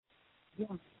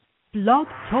Blog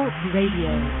Talk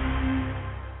Radio.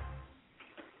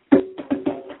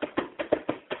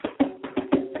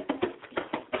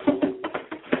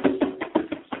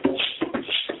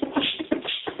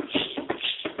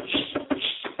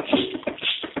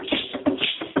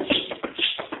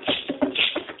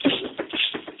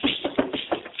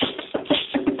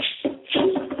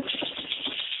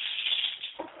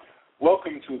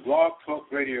 Welcome to Blog Talk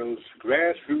Radio's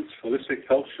Grassroots Holistic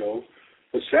Health Show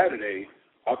for Saturday,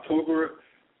 October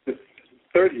the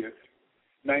 30th,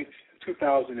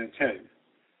 2010.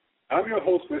 I'm your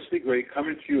host, Wesley Gray,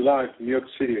 coming to you live from New York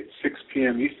City at 6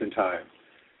 p.m. Eastern Time.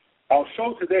 Our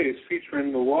show today is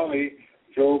featuring Mawule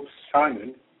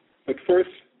Jobe-Simon, but first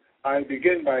I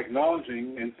begin by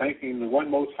acknowledging and thanking the One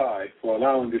Most High for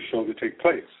allowing this show to take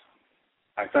place.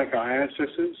 I thank our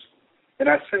ancestors, and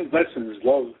I send blessings,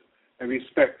 love, and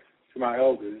respect to my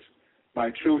elders, my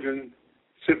children,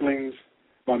 siblings,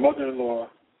 my mother-in-law,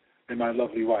 and my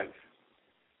lovely wife.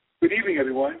 Good evening,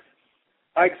 everyone.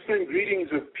 I extend greetings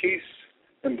of peace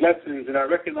and blessings, and I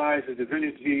recognize the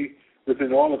divinity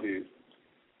within all of you.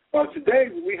 Today,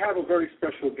 we have a very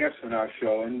special guest on our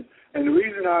show, and the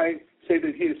reason I say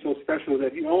that he is so special is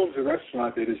that he owns a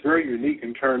restaurant that is very unique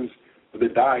in terms of the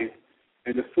diet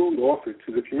and the food offered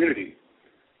to the community.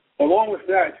 Along with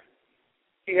that,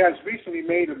 he has recently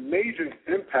made a major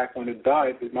impact on the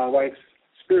diet that my wife's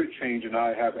Spirit Change and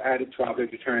I have added to our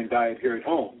vegetarian diet here at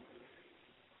home.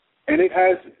 And it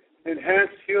has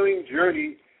enhanced healing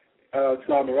journey to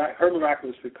her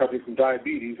miraculous recovery from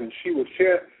diabetes, and she will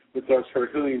share with us her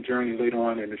healing journey later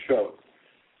on in the show.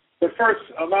 But first,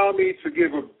 allow me to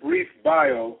give a brief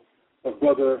bio of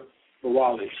Brother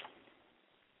Mawule.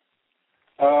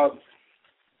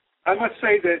 I must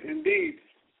say that indeed,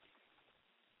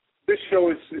 this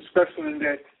show is special in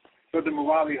that Brother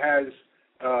Mawule has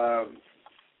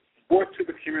brought to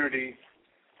the community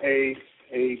a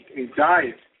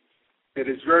diet that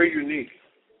is very unique.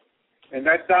 And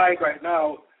that diet right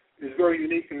now is very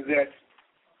unique in that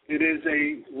it is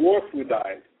a raw food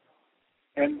diet.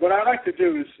 And what I'd like to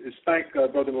do is thank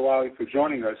Brother Mawule for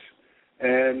joining us.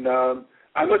 And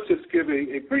I must just give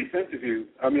a brief overview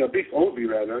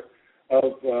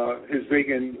of his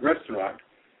vegan restaurant.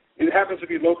 It happens to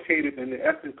be located in the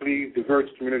ethnically diverse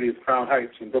community of Crown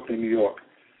Heigths in Brooklyn, New York.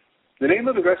 The name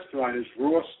of the restaurant is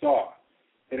Raw Star,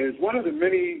 and it is one of the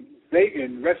many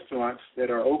vegan restaurants that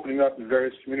are opening up in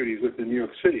various communities within New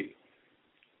York City.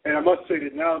 And I must say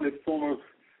that now that former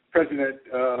President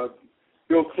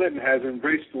Bill Clinton has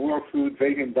embraced the raw food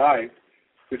vegan diet,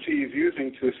 which he is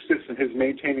using to assist in his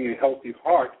maintaining a healthy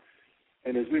heart,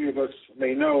 and as many of us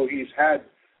may know, he's had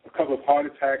a couple of heart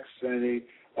attacks and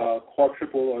a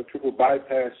quadruple or triple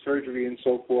bypass surgery and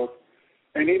so forth.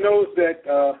 And he knows that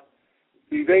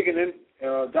the vegan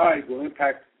diet will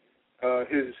impact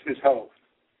his health.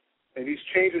 And these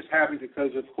changes happen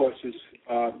because, of course, his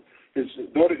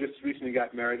daughter just recently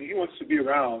got married. And he wants to be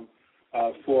around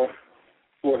for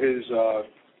his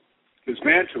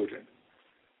grandchildren.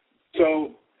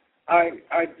 So I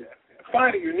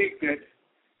find it unique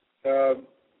that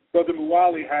Brother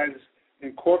Mawule has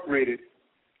incorporated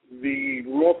the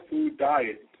raw food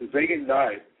diet, the vegan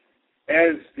diet,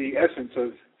 as the essence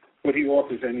of what he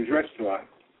offers in his restaurant.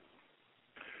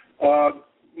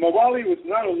 Mawule was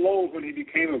not alone when he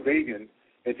became a vegan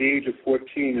at the age of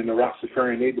 14 in the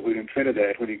Rastafarian neighborhood in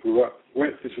Trinidad when he grew up.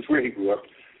 This is where he grew up.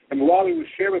 And Mawule will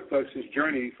share with us his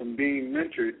journey from being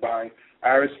mentored by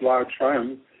Aris La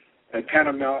Triam, a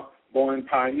Panama-born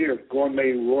pioneer,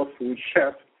 gourmet raw food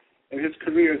chef, and his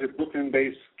career as a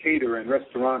Brooklyn-based caterer and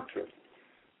restaurateur.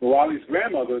 Mawule's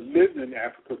grandmother lived in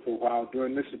Africa for a while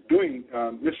doing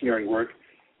missionary work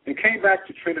and came back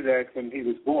to Trinidad when he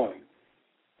was born.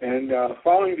 And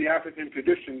following the African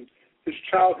tradition, his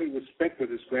childhood was spent with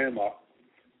his grandma,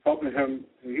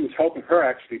 he was helping her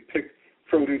actually pick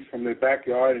produce from their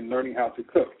backyard and learning how to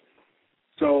cook.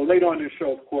 So later on in the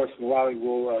show, of course, Mawule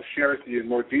will share with you in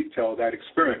more detail that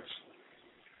experience.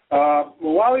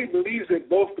 Mawule believes that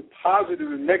both the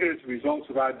positive and negative results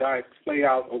of our diet play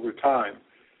out over time,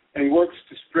 and he works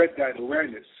to spread that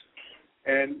awareness.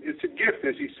 And it's a gift,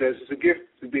 as he says, it's a gift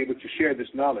to be able to share this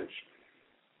knowledge.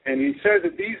 And he says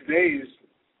that these days,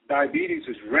 diabetes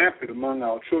is rampant among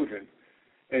our children.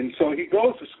 And so he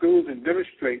goes to schools and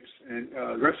demonstrates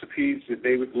recipes that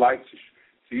they would like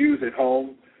to use at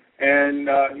home. And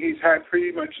he's had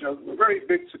pretty much a very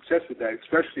big success with that,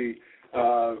 especially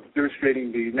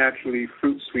demonstrating the naturally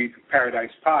fruit-sweet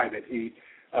paradise pie that he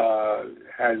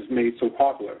has made so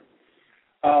popular.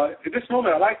 At this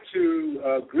moment, I'd like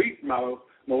to greet Mawule.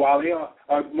 Mawule,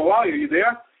 are you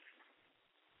there?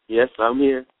 Yes, I'm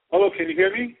here. Hello, can you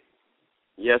hear me?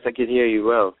 Yes, I can hear you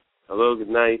well. Hello, good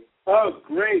night. Oh,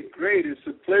 great, great. It's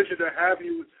a pleasure to have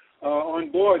you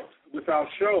on board with our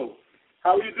show.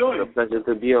 How are you doing? A pleasure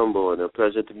to be on board.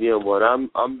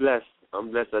 I'm blessed.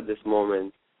 I'm blessed at this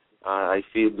moment. I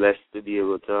feel blessed to be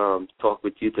able to talk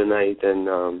with you tonight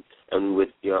and with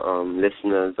your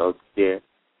listeners out there,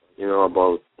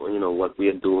 about, what we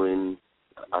are doing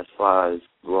as far as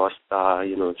Rasta,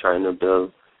 trying to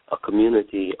build a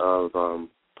community of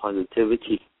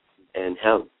positivity and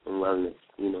health and wellness,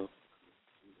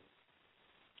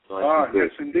 So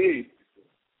yes, indeed.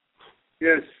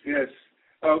 Yes.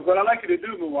 What I'd like you to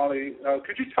do, Mawule,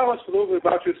 could you tell us a little bit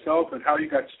about yourself and how you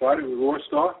got started with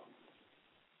Rastafarian?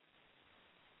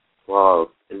 Wow,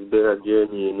 it's been a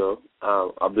journey,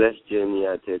 a blessed journey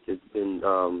at it. It's been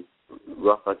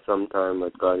rough at some time,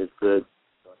 but God is good.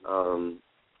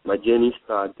 My journey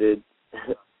started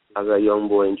as a young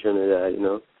boy in Trinidad,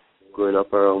 growing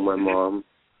up around my mom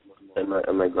and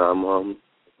my grandmom,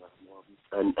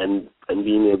 and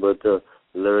being able to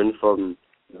learn from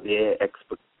their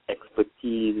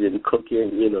expertise in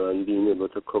cooking, and being able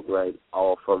to cook right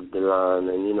off of the land,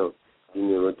 and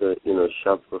being able to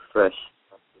shop for fresh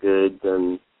goods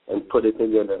and put it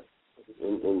together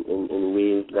in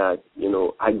ways that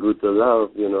I grew to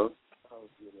love,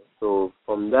 So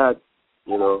from that,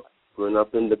 growing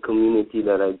up in the community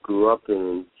that I grew up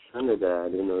in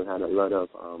Trinidad, it had a lot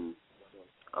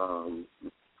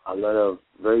of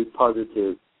very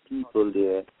positive people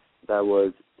there that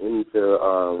was into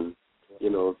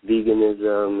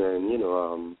veganism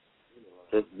and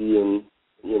just being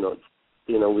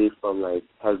staying away from like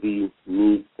heavy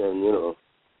meats and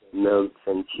milks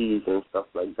and cheese and stuff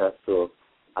like that. So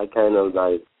I kind of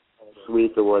like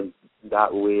swayed towards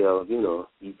that way of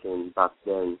eating back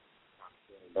then.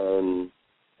 And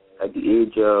at the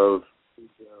age of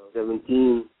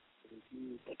 17,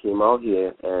 I came out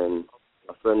here, and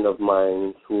a friend of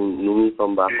mine who knew me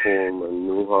from back home and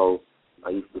knew how I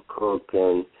used to cook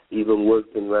and even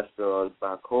worked in restaurants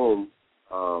back home,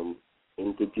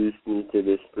 introduced me to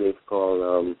this place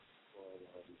called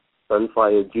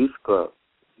Sunfire Juice Club.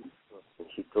 And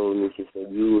she told me, she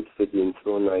said, you would fit in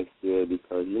so nice here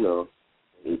because,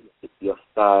 it's your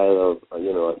style of,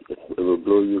 it will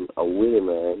blow you away,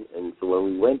 man. And so when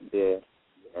we went there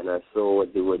and I saw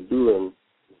what they were doing,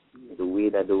 the way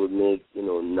that they would make,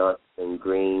 nuts and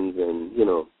grains and,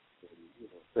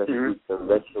 fresh fruits and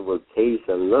vegetables taste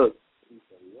and look,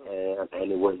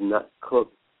 and it was not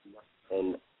cooked,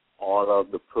 and all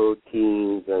of the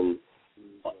proteins and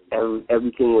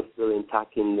everything was still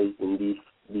intact in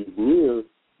these meals.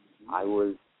 I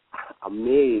was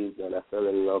amazed, and I fell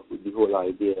in love with the whole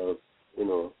idea of,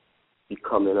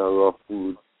 becoming a raw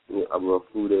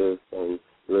foodist and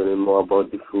learning more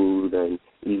about the food and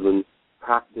even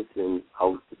practicing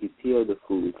how to prepare the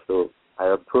food. So I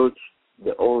approached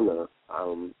the owner. I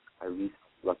reached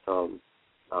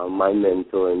my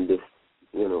mentor in this,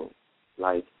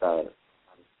 lifestyle.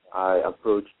 I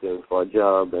approached him for a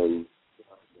job, and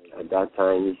at that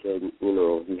time he said,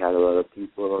 he had a lot of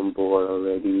people on board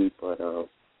already, but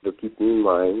to keep me in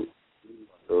mind.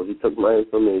 So he took my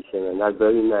information, and that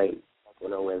very night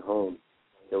when I went home,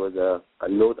 there was a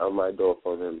note on my door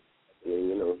from him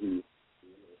saying, he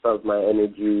felt my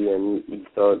energy and he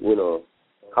felt,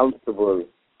 comfortable,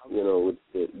 with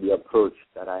the approach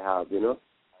that I have,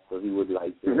 so he would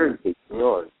like to take me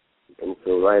on. And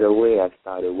so right away I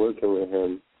started working with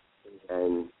him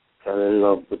and fell in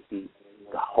love with the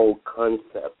whole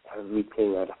concept,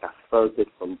 everything. I felt it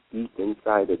from deep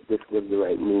inside that this was the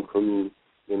right move for me,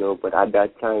 But at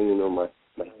that time, my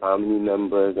family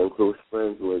members and close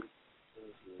friends was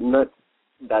not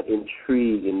that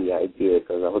intrigued in the idea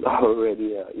because I was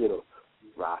already,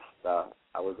 Rasta.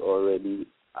 I was already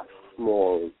a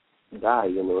small guy,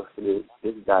 So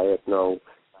this diet now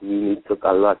really took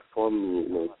a lot from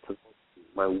me, It took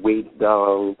my weight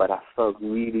down, but I felt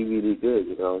really, really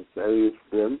good, I was very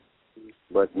slim.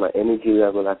 But my energy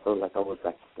level, I felt like I was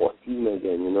like 14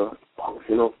 again,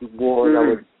 bouncing off the board. I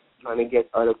was trying to get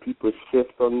other people's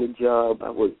shift on the job. I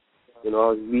was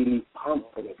really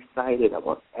pumped and excited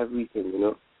about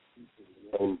everything,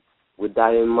 And with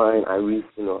that in mind, I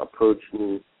reached, approached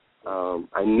me.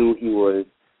 I knew he was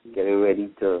getting ready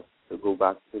to go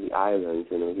back to the islands.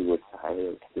 He was tired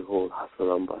of the whole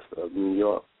hustle and bustle of New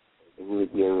York. And he was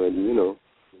getting ready,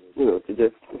 to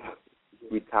just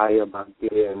retire back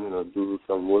there and, do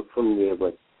some work from there,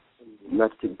 but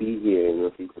not to be here,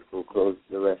 if he could go close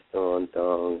the restaurant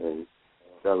down and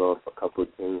sell off a couple of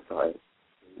things. So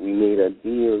we made a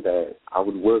deal that I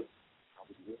would work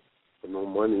for no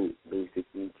money,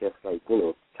 basically, just like,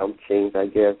 chump change, I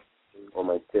guess, on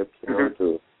my tips,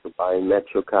 to buy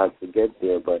metro card to get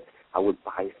there, but I would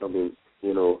buy something,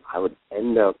 I would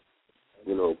end up,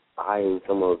 buying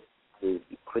some of his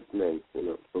equipment,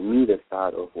 for me to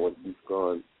start off what he's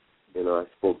gone. I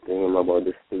spoke to him about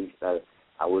the space that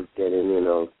I was getting,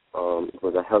 it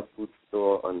was a health food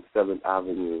store on 7th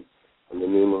Avenue, and the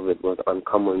name of it was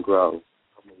Uncommon Ground.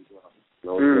 I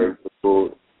was going to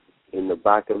go in the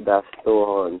back of that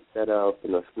store and set up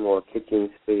in a small kitchen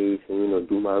space and,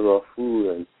 do my raw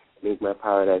food and make my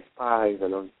paradise pies,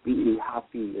 and I was really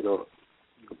happy,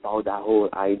 about that whole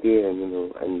idea,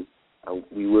 and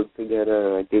we worked together,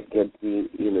 and I did get the,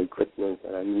 equipment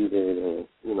that I needed, and,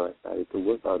 I started to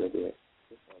work out of there.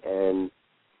 And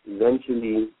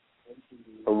eventually,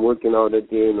 I'm working out of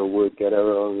there, word get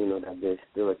around, that there's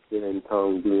still a kid in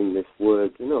town doing this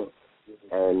work,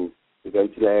 and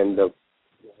eventually I end up,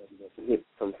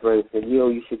 some friends said,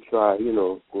 you should try,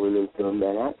 going into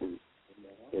Manhattan,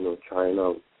 trying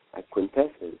out at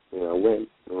Quintessence. I went,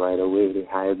 and right away they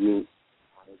hired me.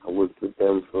 I worked with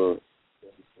them for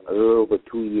a little over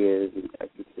 2 years, I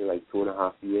could say like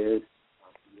 2.5 years.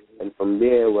 And from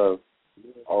there,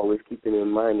 always keeping in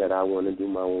mind that I want to do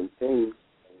my own thing,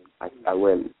 I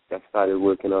started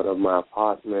working out of my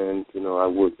apartment. I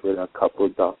worked with a couple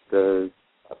doctors,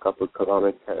 a couple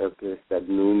colonic therapists that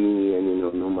knew me and,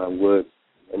 knew my work,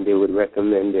 and they would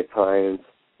recommend their clients,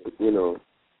 to,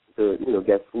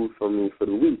 get food from me for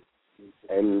the week.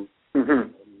 And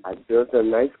I built a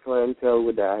nice clientele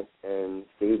with that and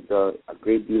saved a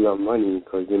great deal of money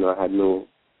because, I had no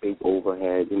big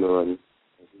overhead, and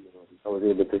I was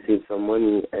able to save some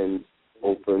money and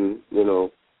open,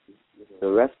 the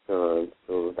restaurant.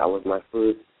 So that was my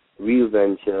first real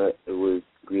venture. It was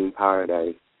Green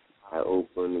Paradise. I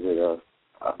opened with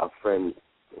a friend,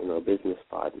 a business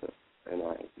partner, and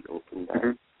I opened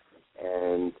that.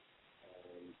 And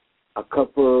a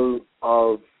couple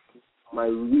of my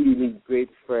really great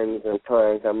friends and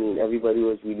clients, everybody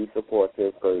was really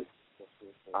supportive because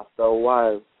after a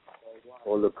while,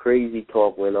 all the crazy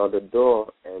talk went out the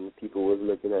door and people was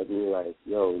looking at me like,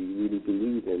 yo, you really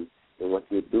believe in what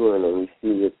you're doing, and we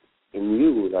see it in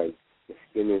you, like your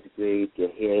skin is great, your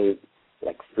hair is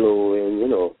like flowing,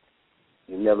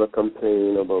 you never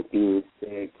complain about being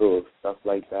sick or stuff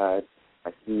like that. I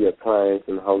see your clients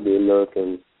and how they look,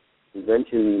 and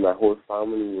eventually my whole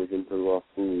family was into raw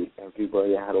food.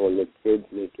 Everybody, I had all the kids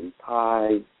making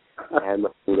pies. I had my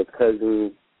older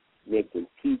cousins making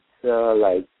pizza.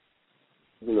 Like,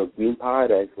 Green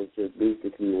Paradise was just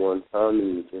basically one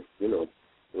family, just,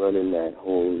 running that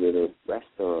whole little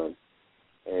restaurant.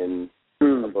 And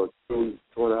about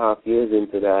 2.5 years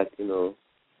into that,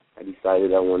 I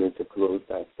decided I wanted to close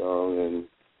that down and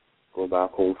go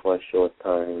back home for a short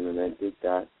time, and I did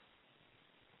that.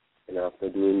 And after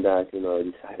doing that, I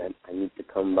decided I need to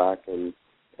come back, and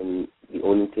the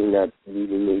only thing that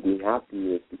really made me happy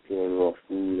was preparing raw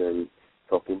food and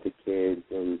talking to kids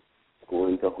and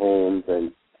going to homes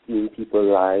and seeing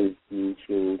people's lives being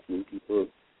changed, seeing people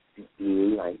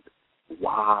being like,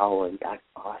 wow, and that's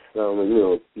awesome,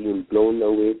 and, being blown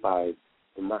away by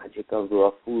the magic of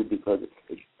raw food, because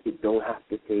it don't have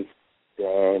to taste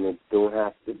bland, it don't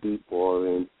have to be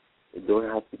boring, it don't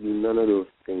have to be none of those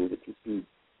things. It could be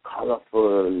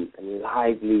colorful and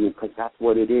lively, because that's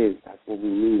what it is. That's what we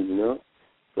need,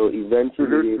 So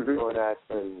eventually they saw that,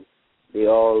 and they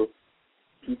all,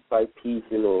 piece by piece,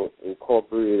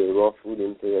 incorporated raw food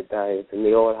into their diet, and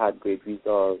they all had great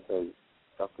results and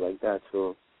stuff like that.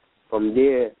 So from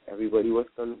there, everybody was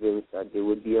convinced that they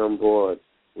would be on board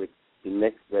with the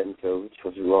next venture, which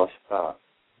was Raw Star.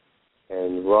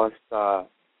 And Raw Star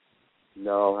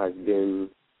now has been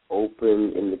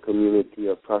open in the community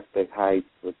of Prospect Heights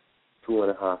for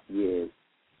 2.5 years.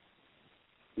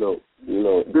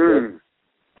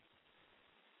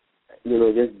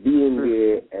 Just being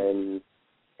there and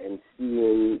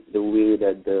seeing the way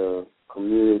that the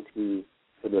community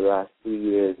for the last 2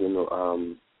 years,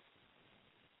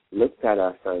 looked at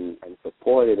us and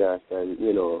supported us, and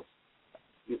the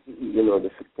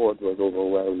support was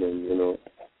overwhelming.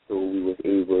 So we was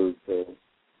able to,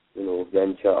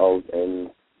 venture out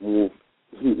and move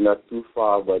not too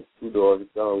far, but 2 doors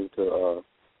down to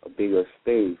a bigger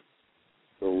space.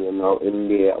 So we're now in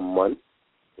there a month.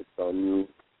 It's our new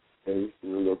place,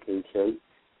 new location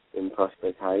in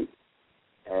Prospect Heights,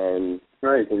 and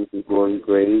things are going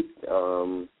great.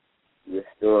 We're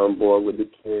still on board with the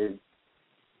kids.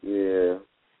 Yeah,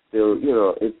 still,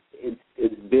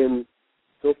 it's been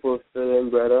so fulfilling,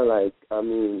 brother. Like,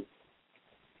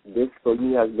 this for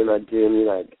me has been a journey.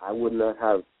 Like, I would not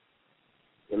have,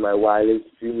 in my wildest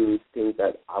dreams, think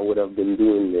that I would have been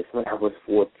doing this when I was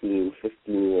 14,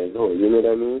 15 years old. You know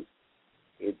what I mean?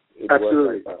 it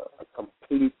was like a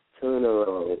complete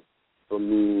turnaround for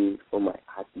me, for my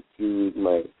attitude,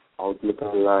 my outlook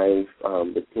on life,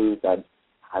 the things that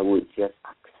I would just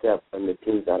accept and the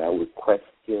things that I would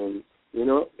question. You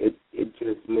know, it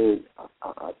just made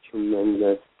a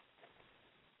tremendous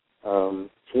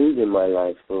change in my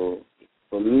life. So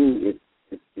for me,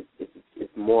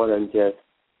 it's more than just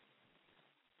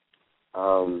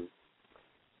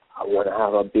I want to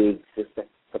have a big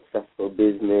successful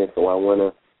business, or I want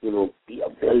to, you know, be a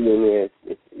billionaire.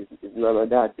 It's none of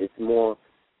that. It's more,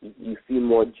 you feel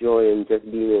more joy in just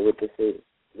being able to say,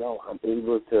 yo, I'm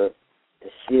able to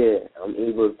share. I'm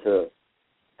able to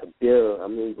build.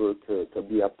 I'm able to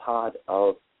be a part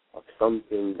of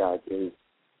something that is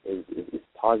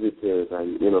positive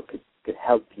and, you know, could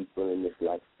help people in this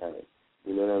lifetime.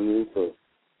 You know what I mean? So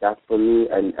that's for me,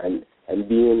 and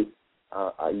being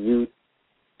a youth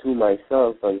to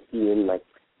myself and seeing like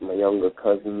my younger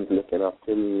cousins looking up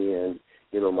to me, and,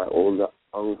 you know, my older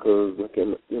uncles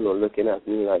looking at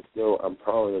me like, yo, I'm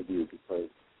proud of you because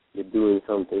you're doing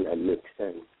something that makes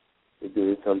sense. You're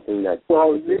doing something that...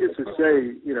 Well, needless to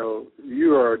say, you know,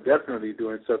 you are definitely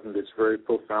doing something that's very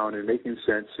profound and making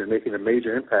sense and making a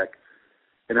major impact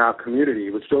in our community.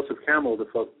 It was Joseph Campbell,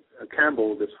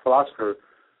 this philosopher,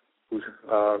 who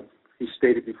he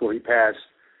stated before he passed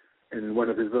in one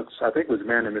of his books, I think it was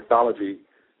Man in Mythology,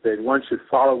 that one should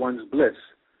follow one's bliss,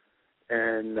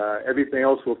 and everything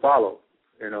else will follow.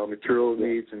 You know, material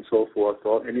needs and so forth.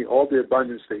 All the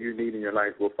abundance that you need in your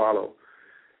life will follow.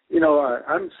 You know,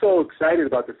 I'm so excited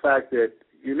about the fact that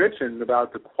you mentioned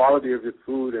about the quality of your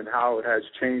food and how it has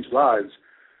changed lives.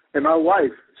 And my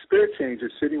wife, Spirit Change,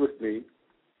 is sitting with me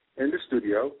in the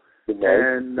studio.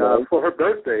 And for her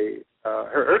birthday,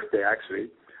 her Earth Day actually,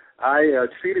 I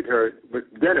treated her with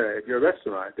dinner at your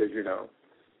restaurant, as you know.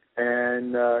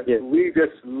 And we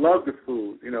just love the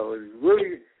food. You know, it was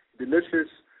really delicious,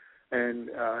 and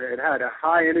it had a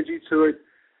high energy to it.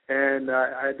 And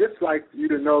I just like you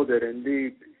to know that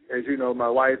indeed, as you know, my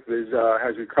wife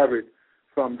has recovered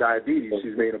from diabetes.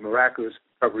 She's made a miraculous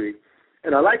recovery.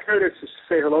 And I'd like her to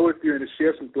say hello with you and to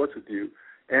share some thoughts with you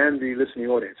and the listening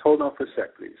audience. Hold on for a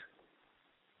sec, please.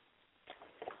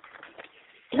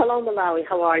 Hello, Malawi.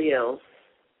 How are you?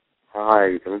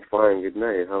 Hi, I'm fine. Good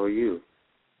night. How are you?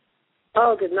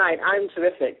 Oh, good night. I'm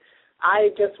terrific. I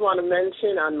just want to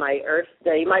mention on my Earth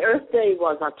Day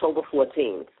was October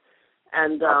 14th.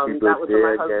 And that was when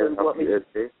my husband brought me.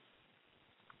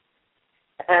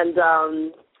 And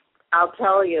I'll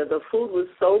tell you, the food was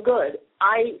so good.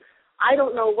 I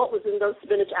don't know what was in those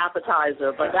spinach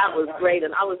appetizer, but that was great.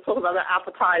 And I was talking about the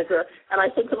appetizer, and I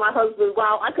said to my husband,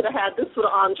 wow, I could have had this for the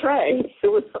entree. It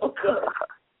was so good.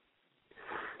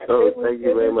 Oh, thank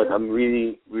you very much. I'm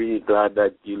really, really glad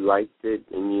that you liked it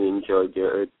and you enjoyed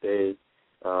your Earth Day.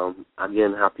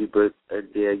 Again, happy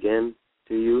birthday again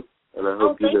to you. And I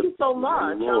hope thank you so much.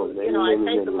 I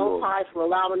thank the Most High for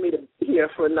allowing me to be here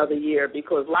for another year,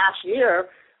 because last year,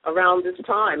 around this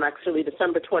time, actually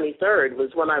December 23rd,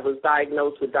 was when I was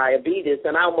diagnosed with diabetes,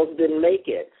 and I almost didn't make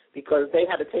it because they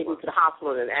had to take me to the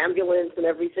hospital in an ambulance and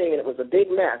everything, and it was a big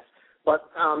mess. But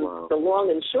the long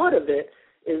and short of it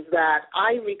is that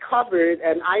I recovered,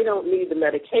 and I don't need the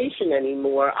medication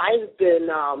anymore. I've been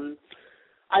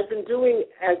doing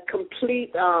a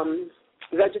complete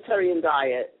vegetarian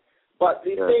diet. But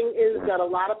the thing is that a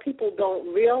lot of people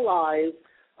don't realize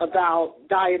about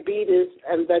diabetes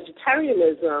and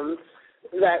vegetarianism,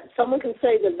 that someone can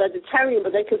say they're vegetarian,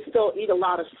 but they can still eat a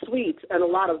lot of sweets and a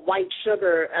lot of white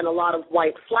sugar and a lot of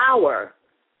white flour.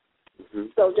 Mm-hmm.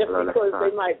 So just because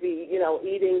they might be,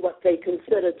 eating what they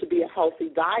consider to be a healthy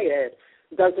diet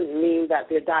doesn't mean that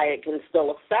their diet can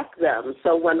still affect them.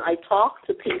 So when I talk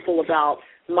to people about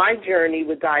my journey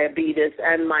with diabetes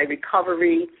and my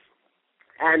recovery,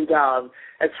 and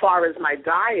as far as my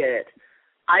diet,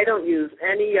 I don't use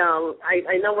any.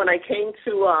 I know when I came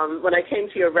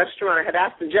to your restaurant, I had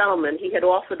asked the gentleman. He had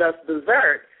offered us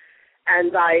dessert,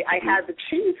 and I had the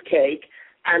cheesecake.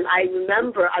 And I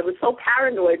remember I was so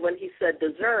paranoid when he said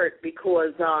dessert,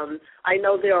 because I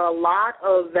know there are a lot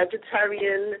of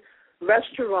vegetarian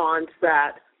restaurants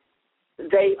that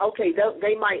they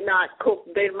might not cook,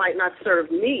 they might not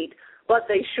serve meat, but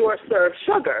they sure serve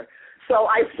sugar. So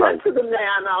I said to the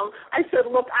man, I said,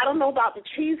 look, I don't know about the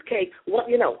cheesecake. What's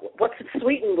it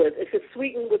sweetened with? If it's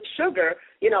sweetened with sugar,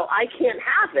 I can't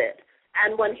have it.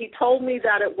 And when he told me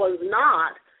that it was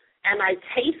not, and I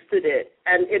tasted it,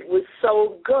 and it was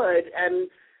so good, and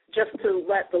just to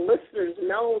let the listeners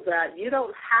know that you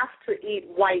don't have to eat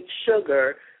white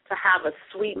sugar to have a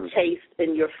sweet taste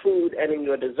in your food and in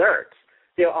your desserts.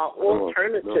 There are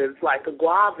alternatives like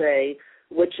agave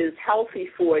which is healthy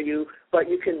for you, but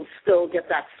you can still get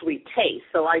that sweet taste.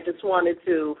 So I just wanted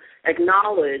to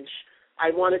acknowledge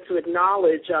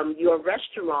your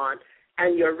restaurant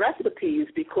and your recipes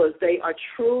because they are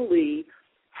truly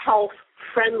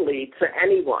health-friendly to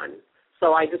anyone.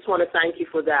 So I just want to thank you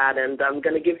for that, and I'm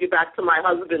going to give you back to my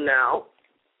husband now.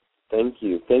 Thank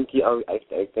you.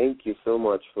 I thank you so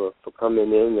much for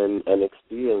coming in and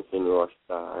experiencing Rasta.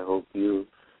 I hope you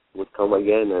would come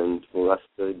again and for us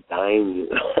to dine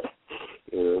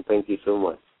you. Thank you so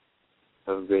much.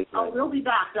 Have a great night. Oh, we'll be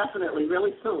back definitely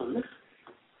really soon.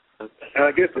 And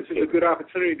I guess this is a good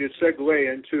opportunity to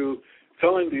segue into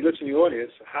telling the listening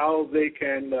audience how they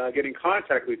can get in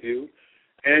contact with you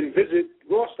and visit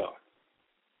Rasta.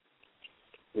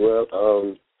 Well,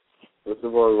 first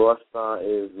of all, Rasta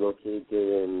is located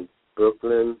in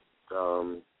Brooklyn.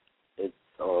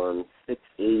 It's on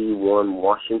 681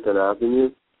 Washington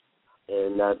Avenue,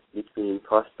 and that's between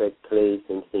Prospect Place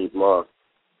and St. Mark.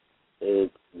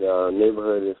 The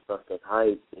neighborhood is Prospect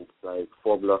Heights. It's like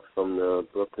 4 blocks from the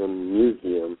Brooklyn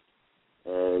Museum,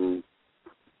 and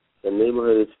the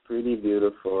neighborhood is pretty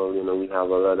beautiful. We have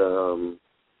a lot of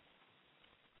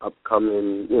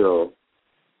upcoming,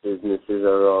 businesses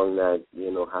around that,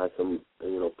 has some,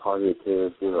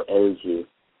 positive, energy.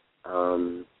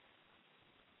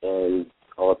 And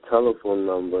our telephone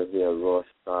number here at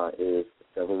Rasta is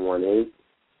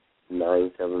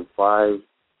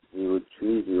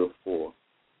 718-975-0304.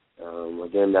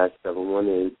 Again, that's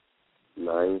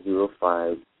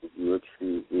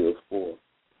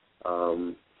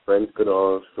 718-905-0304. Friends could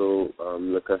also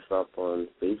look us up on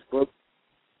Facebook.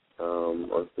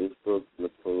 On Facebook,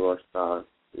 look for Rasta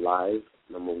Live,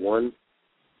 #1.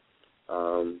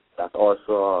 That's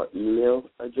also our email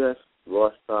address,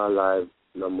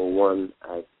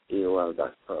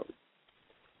 rastalive1@AOL.com.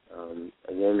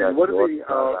 Again, that's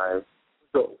Rasta Live.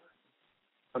 So,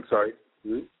 I'm sorry.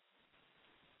 No,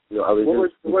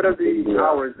 what are the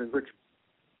hours in which?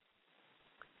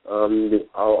 Our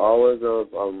hours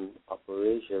of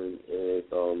operation is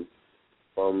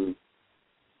from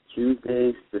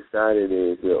Tuesdays to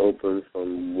Saturdays. We're open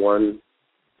from 1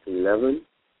 to 11,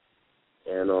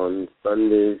 and on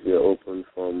Sundays we're open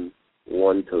from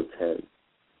 1 till 10.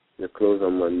 We're closed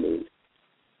on Mondays.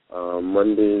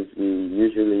 Mondays we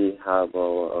usually have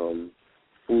our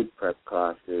food prep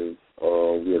classes,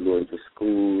 or we are going to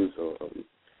schools or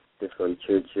different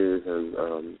churches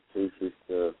and places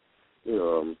to,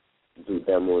 do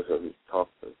demos and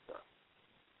talks and stuff.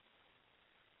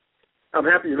 I'm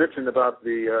happy you mentioned about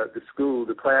the school,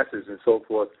 the classes, and so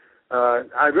forth.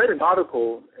 I read an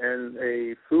article in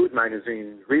a food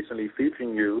magazine recently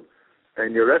featuring you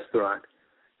and your restaurant,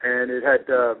 and it had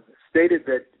stated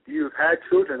that you've had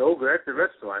children over at the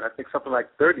restaurant, I think something like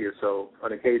 30 or so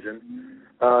on occasion,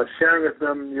 sharing with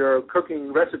them your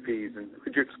cooking recipes. And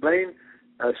could you explain,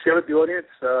 share with the audience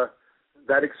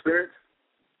that experience?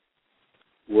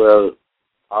 Well,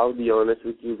 I'll be honest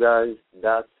with you guys,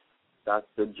 that's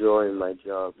the joy in my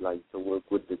job, like to work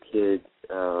with the kids.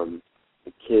 The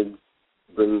kids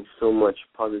bring so much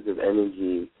positive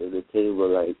energy to the table,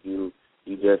 like you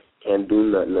just can't do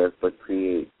nothing else but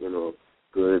create,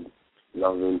 good,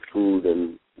 loving food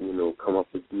and, come up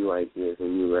with new ideas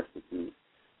and new recipes.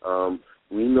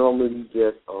 We normally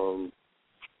just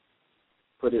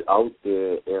put it out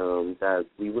there that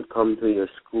we would come to your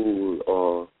school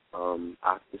or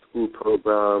after school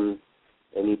programs,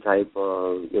 any type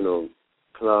of,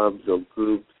 clubs or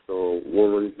groups or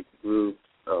women's groups,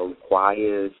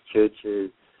 choirs,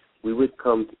 churches. We would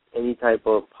come to any type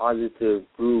of positive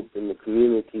group in the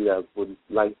community that would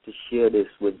like to share this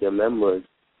with their members.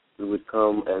 We would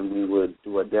come and we would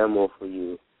do a demo for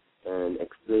you and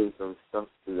explain some stuff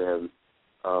to them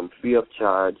free of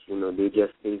charge. They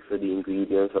just pay for the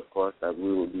ingredients, of course, that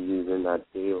we will be using that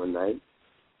day or night.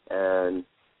 And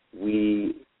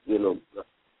we,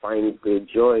 find great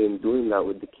joy in doing that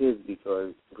with the kids,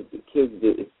 because with the kids,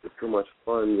 it's so much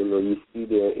fun. You see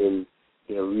they're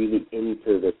really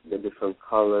into the different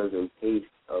colors and tastes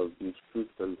of these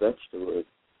fruits and vegetables.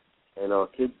 And our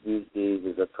kids these days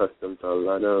is accustomed to a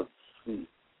lot of sweet.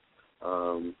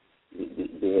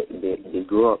 They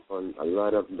grow up on a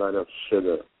lot of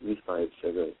sugar, refined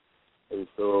sugar. And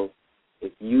so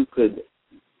if you could,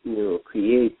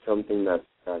 create something that's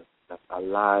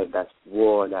alive, that's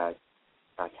raw, that's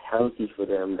healthy for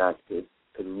them, that could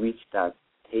reach that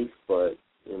taste bud,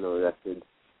 that could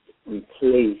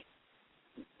replace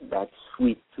that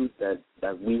sweet tooth that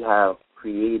we have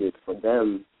created for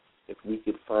them, if we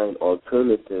could find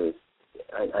alternatives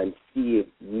and see it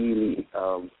really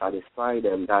satisfy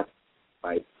them, that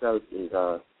by itself is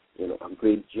a a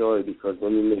great joy, because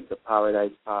when we make the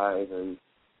paradise pies and,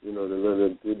 the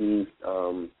little goodies,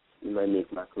 you might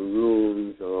make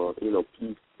macaroons or,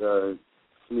 pizzas,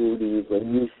 smoothies.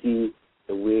 When you see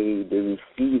the way they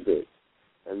receive it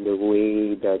and the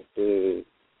way that they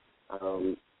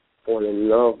fall in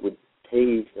love with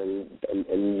taste and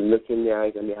you look in their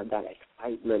eyes and they have that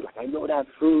excitement. Like, I know that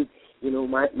fruit.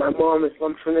 My mom is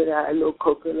from Trinidad. I know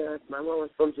coconut. My mom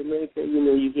is from Jamaica.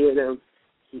 You hear them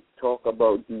talk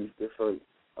about these different,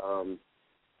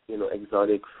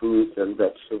 exotic fruits and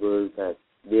vegetables that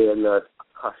they are not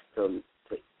accustomed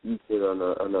to eating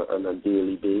on a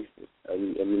daily basis.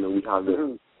 And we have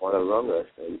it all around us.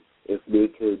 And if they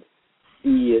could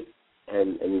see it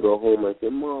and go home and say,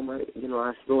 Mom,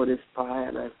 I saw this pie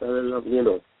and I fell in love,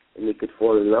 and they could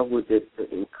fall in love with it, to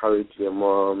encourage their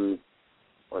mom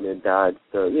or their dad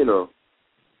to,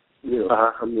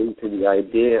 come into the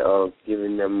idea of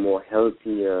giving them more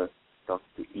healthier stuff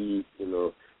to eat.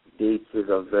 Dates is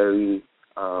a very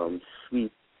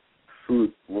sweet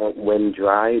fruit when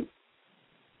dried,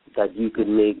 that you could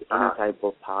make any type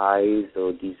of pies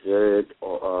or dessert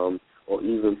or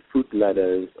even fruit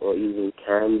ladders or even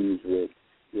candies with,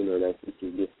 that you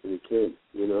can give to the kids,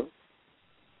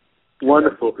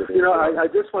 Wonderful. I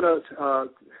just want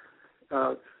to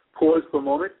pause for a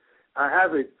moment. I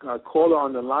have a caller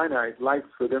on the line. I'd like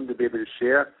for them to be able to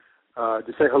share,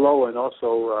 to say hello and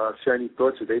also share any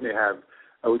thoughts that they may have.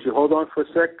 Would you hold on for a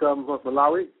sec,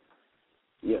 Malawi?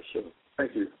 Yeah, sure.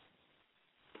 Thank you.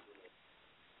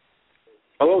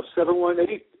 Hello,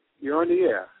 718. You're on the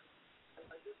air.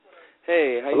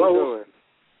 Hey, how Hello? you doing?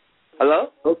 Hello?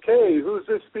 Okay, who's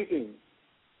this speaking?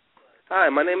 Hi,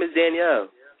 my name is Danielle.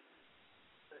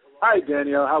 Hi,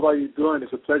 Danielle. How are you doing?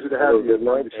 It's a pleasure to have you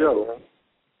on the show.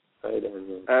 Hi,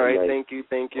 Danielle. All right, thank you.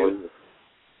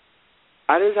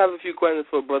 I just have a few questions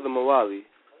for Brother Mawule.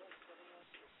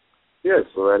 Yes.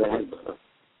 Go right ahead.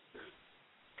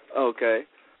 Okay.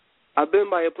 I've been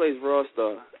by your place,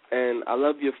 Rasta, and I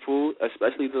love your food,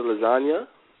 especially the lasagna.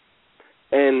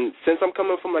 And since I'm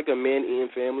coming from like a man-eating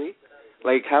family,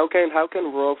 like how can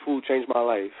raw food change my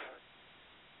life?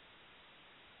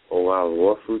 Oh wow,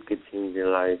 raw food could change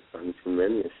your life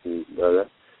tremendously, brother.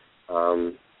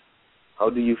 How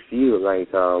do you feel?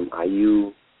 Like, are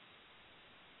you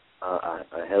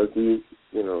a healthy,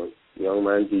 young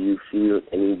man? Do you feel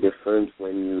any different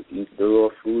when you eat the raw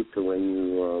food to when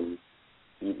you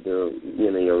eat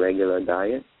your regular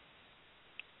diet?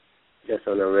 Just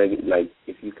on a regular, like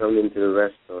if you come into the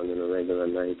restaurant on a regular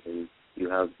night and you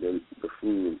have the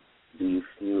food, do you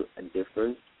feel a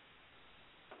difference?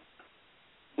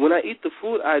 When I eat the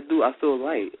food, I feel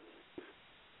light.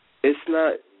 It's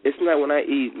not when I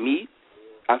eat meat,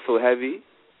 I feel heavy.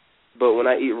 But when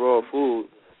I eat raw food,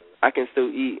 I can still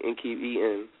eat and keep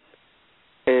eating.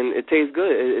 And it tastes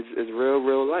good. It's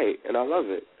real light, and I love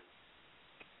it.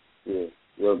 Yeah.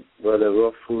 Well, the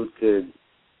raw food could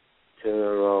turn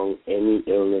around any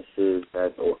illnesses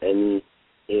or any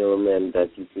ailment that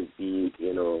you could be,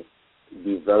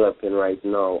 developing right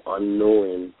now,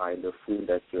 unknowing by the food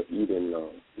that you're eating now.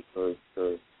 Because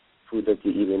the food that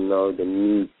you're eating now, the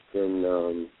meat and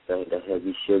the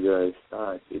heavy sugar and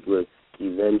starch, it will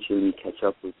eventually catch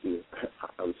up with you.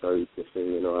 I'm sorry to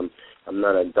say, I'm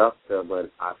not a doctor,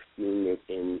 but I've seen it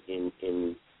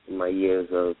in my years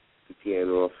of preparing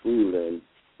raw food. And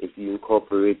if you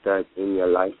incorporate that in your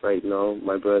life right now,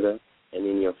 my brother, and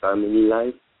in your family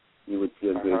life, you would see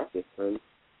a great difference.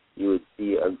 You would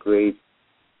see a great,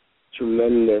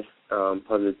 tremendous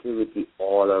positivity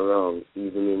all around,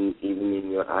 even in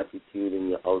your attitude and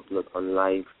your outlook on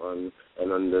life and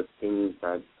on the things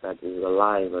that is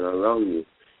alive and around you.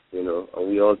 And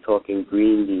we all talking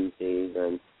green these days,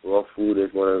 and raw food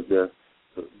is one of the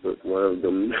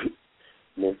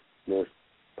most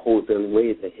potent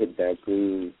ways to hit that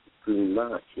green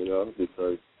mark,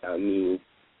 because that means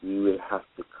you will have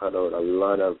to cut out a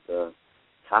lot of the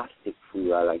plastic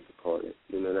food, I like to call it,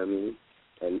 you know what I mean,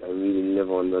 and really live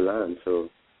on the land. So,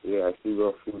 yeah, I see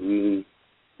raw food really,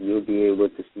 you'll be able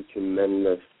to see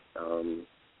tremendous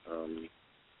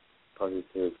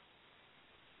positive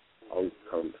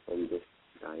outcomes from this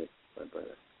diet, my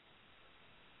brother.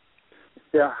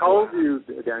 Yeah, how old are you,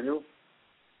 Daniel?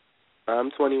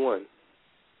 I'm 21.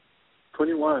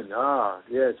 21.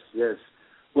 Yes.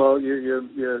 Well,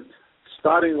 you're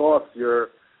starting off your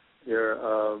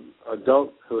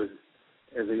adulthood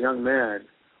as a young man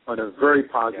on a very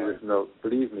positive note.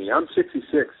 Believe me, I'm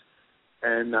 66,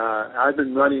 and I've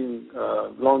been running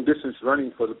long distance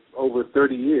running for over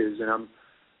 30 years, and I'm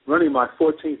running my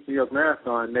 14th New York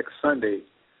Marathon next Sunday.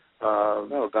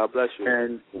 God bless you.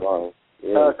 And wow.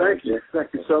 Yeah, thank you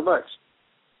so much.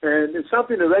 And it's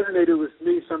something that resonated with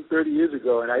me some 30 years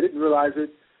ago, and I didn't realize it,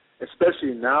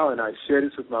 especially now, and I shared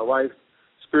this with my wife,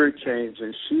 Spirit Change,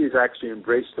 and she has actually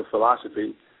embraced the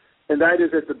philosophy, and that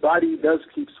is that the body does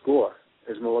keep score,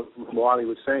 as Mawule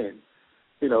was saying.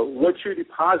 You know, what you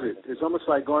deposit is almost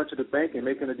like going to the bank and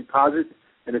making a deposit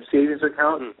in a savings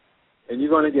account, and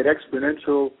you're going to get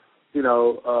exponential,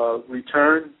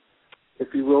 return,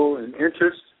 if you will, in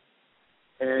interest,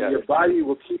 and your body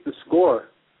will keep the score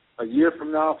a year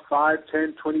from now, 5,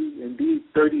 10, 20, indeed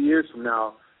 30 years from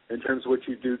now, in terms of what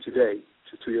you do today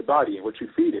to your body and what you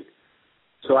feed it.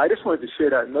 So I just wanted to share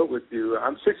that note with you.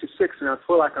 I'm 66, and I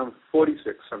feel like I'm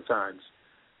 46 sometimes.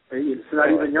 It's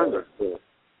not even younger.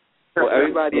 Well,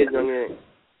 everybody is younger.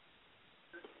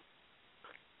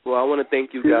 Well, I want to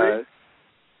thank you guys.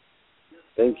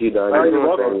 Thank you, Don.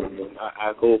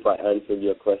 I hope I answered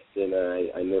your question.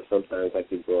 I know sometimes I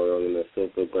could go around in a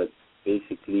circle, but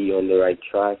basically on the right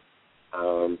track.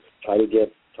 Try to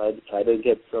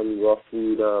get some raw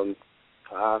food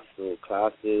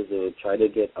classes, or try to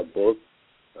get a book.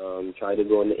 Try to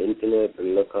go on the internet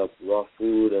and look up raw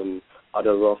food and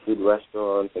other raw food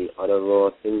restaurants and other raw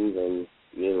things, and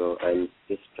and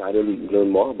just try to learn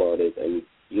more about it. And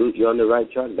you're on the right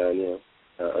track, Daniel.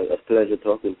 A pleasure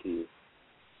talking to you.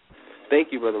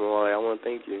 Thank you, Brother Mawule. I want to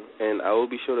thank you, and I will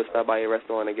be sure to stop by your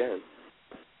restaurant again.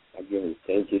 Again,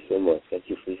 thank you so much. Thank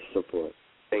you for your support.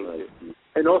 Thank you.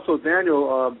 And also,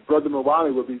 Daniel, Brother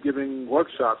Mawule will be giving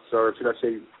workshops, or should I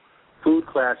say, food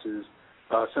classes,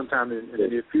 sometime in the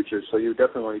near future. So you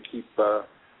definitely want to keep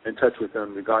in touch with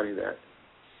them regarding that.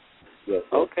 Yes.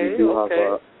 Okay.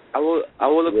 I will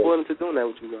look forward to doing that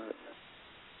with you guys.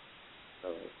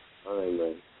 All right,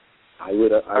 man.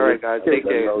 All right, guys. Take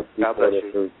care. God bless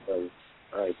you.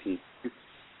 All right, peace.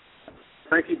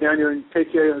 Thank you, Daniel, and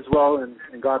take care as well,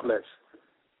 and God bless.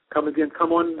 Come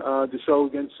on the show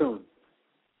again soon.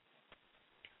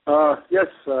 Yes,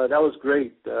 that was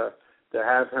great to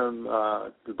have him,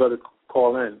 the brother,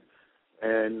 call in,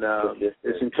 and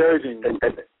it's encouraging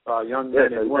young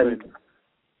men and women.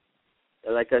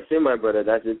 And like I said, my brother,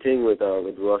 that's the thing with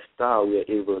Raw Style. We're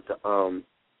able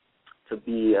to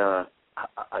be a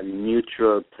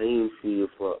neutral playing field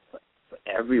for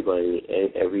everybody,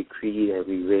 every creed,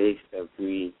 every race,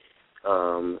 every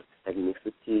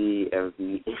ethnicity,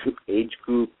 every age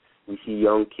group. We see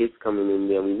young kids coming in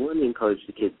there. We want to encourage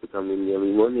the kids to come in there.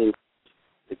 We want to encourage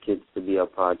the kids to be a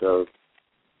part of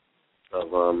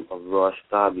Raw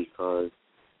Star, because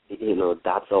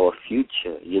that's our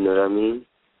future. You know what I mean?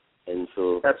 And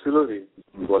so absolutely,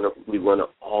 we want to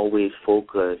always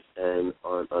focus and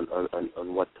on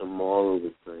what tomorrow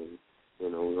will bring. We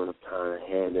want to plan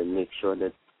ahead and make sure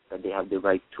that they have the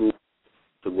right tools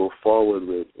to go forward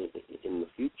with in the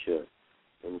future.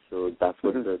 And so that's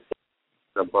what the thing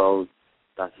is about.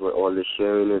 That's what all the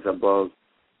sharing is about.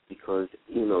 Because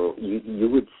you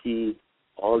would see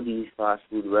all these fast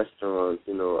food restaurants,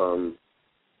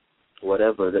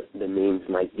 whatever the names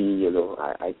might be,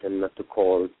 I tend not to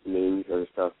call names and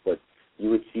stuff, but you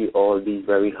would see all these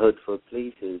very hurtful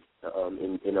places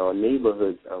in our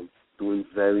neighborhoods doing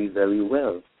very, very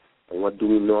well. And what do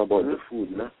we know about the food?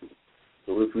 Nothing.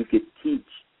 So if we could teach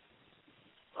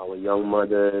our young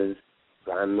mothers,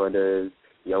 grandmothers,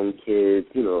 young kids,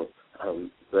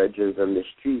 brethren on the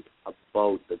street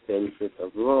about the benefits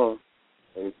of raw,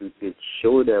 and if we could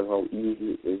show them how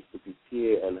easy it is to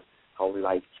prepare and how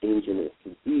life-changing it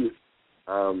could be,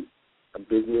 a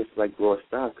business like Raw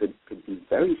Star could be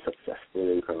very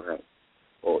successful in Crown Heigths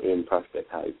or in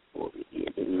Prospect Heights or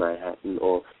in Manhattan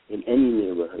or in any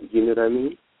neighborhood. You know what I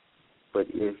mean? But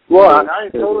I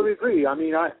totally agree. I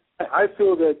mean, I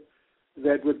feel that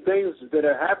with things that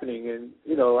are happening, and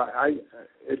I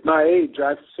at my age,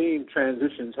 I've seen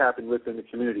transitions happen within the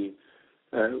community,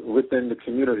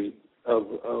 of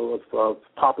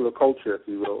popular culture, if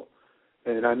you will.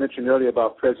 And I mentioned earlier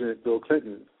about President Bill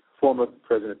Clinton, former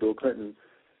President Bill Clinton,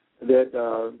 that,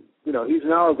 he's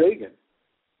now a vegan.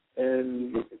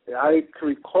 And I can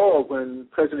recall when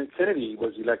President Kennedy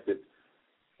was elected,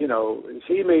 he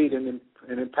made an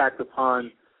impact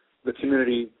upon the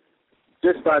community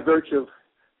just by virtue of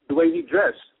the way he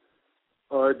dressed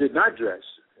or did not dress.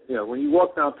 When you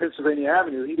walk down Pennsylvania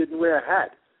Avenue, he didn't wear a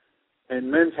hat.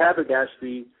 And men's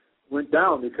haberdashery went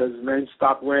down because men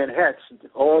stopped wearing hats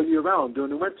all year round during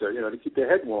the winter, to keep their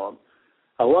head warm.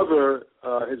 However,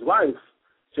 his wife,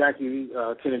 Jackie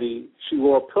Kennedy, she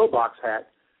wore a pillbox hat,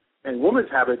 and women's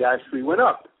haberdashery went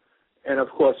up. And, of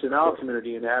course, in our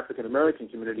community, in the African-American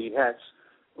community, hats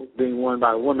being worn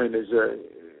by women is a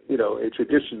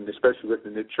tradition, especially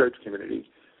within the church community.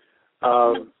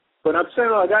 But I'm saying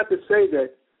all that to say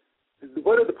that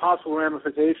what are the possible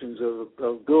ramifications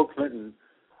of Bill Clinton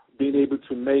being able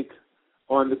to make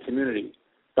on the community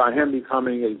by him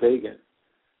becoming a vegan?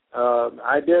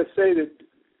 I dare say that,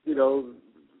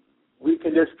 we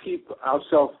can just keep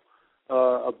ourselves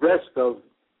abreast of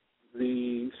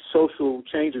the social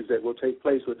changes that will take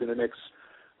place within the next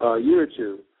year or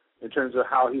two in terms of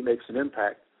how he makes an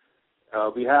impact.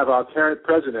 We have our current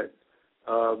president,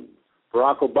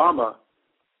 Barack Obama,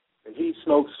 and he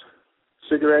smokes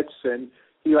cigarettes and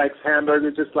he likes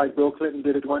hamburgers just like Bill Clinton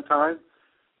did at one time.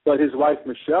 But his wife,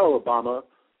 Michelle Obama,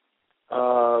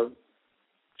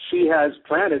 she has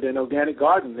planted an organic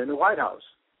garden in the White House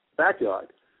backyard.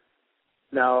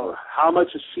 Now, how much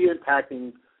is she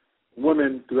impacting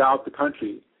women throughout the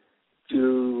country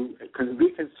to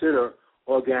reconsider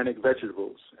organic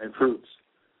vegetables and fruits?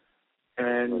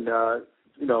 And,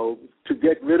 to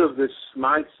get rid of this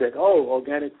mindset,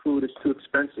 organic food is too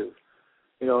expensive.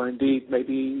 Indeed,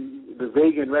 maybe the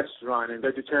vegan restaurant and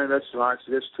vegetarian restaurants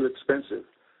are just too expensive.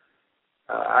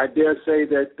 I dare say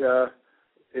that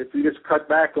if we just cut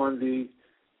back on the,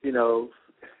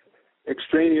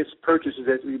 extraneous purchases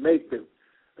that we make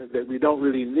that we don't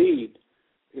really need,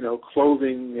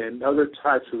 clothing and other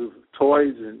types of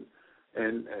toys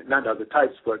and not other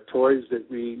types, but toys that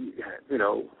we,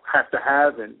 have to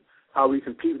have, and how we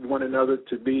compete with one another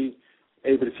to be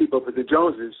able to keep up with the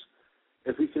Joneses.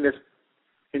 If we can just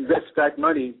invest that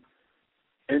money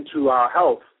into our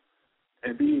health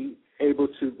and be able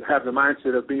to have the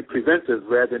mindset of being preventive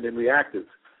rather than reactive.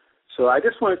 So I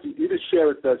just wanted you to share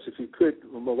with us, if you could,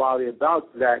 Mawule,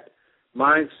 about that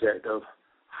mindset of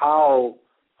how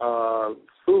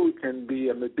food can be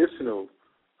a medicinal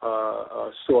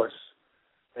source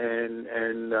and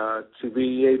to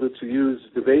be able to use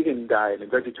the vegan diet and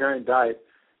vegetarian diet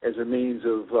as a means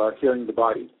of healing the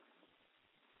body.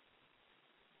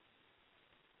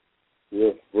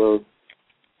 Yes, well,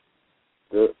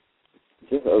 just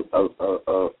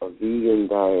a vegan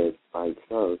diet by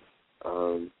itself,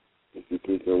 if you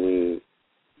take away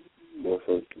most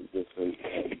of the different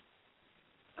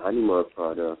animal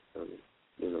products and,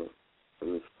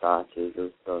 some starches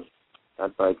and stuff,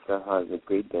 that by itself has a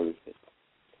great benefit.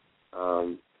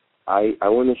 I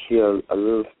want to share a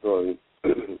little story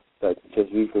that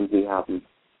just recently happened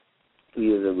 2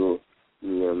 years ago.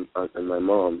 Me and my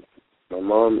mom. My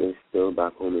mom is still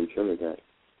back home in Trinidad.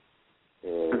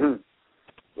 And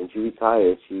when she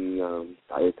retired, she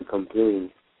started to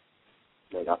complain,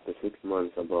 like after 6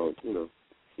 months, about,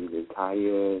 feeling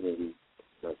tired and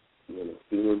not,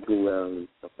 feeling too well and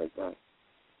stuff like that.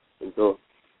 And so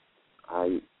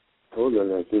I told her,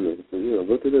 like, go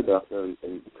to the doctor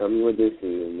and tell me what they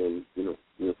say, and then,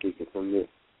 we'll take it from there.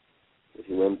 So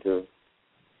she went to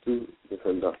 2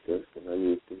 different doctors, and I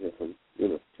needed to hear from,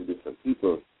 2 different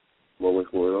people what was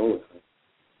going on with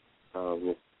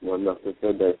her. One doctor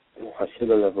said that her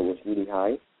sugar level was really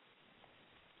high,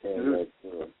 and that,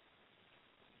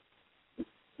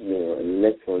 and the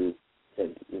next one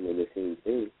said, the same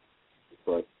thing,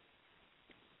 but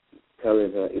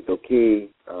telling her it's okay,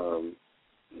 and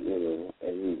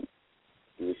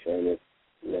he was trying to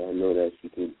let her know that she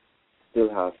could still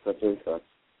have such and such,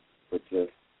 but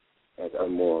just at a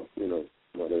more,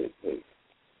 moderate pace.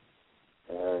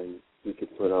 And he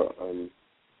could put out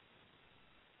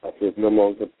a certain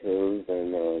amount of pills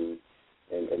and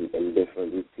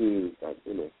different routines that,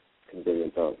 could bring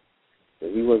it down. So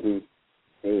he wasn't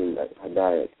saying that her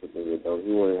diet could bring it down.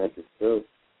 He wanted her to still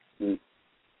eat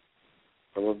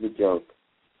some of the junk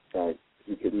that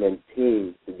he could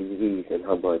maintain the disease in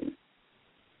her body,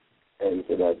 and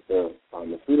so that the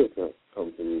pharmaceutical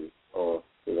company, or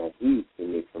so that he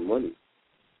can make some money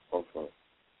off of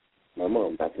my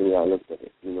mom. That's the way I looked at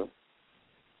it,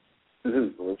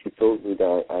 When she told me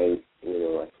that, I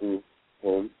flew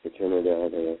home to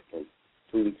Trinidad, and I spent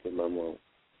 2 weeks with my mom,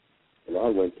 and I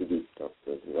went to these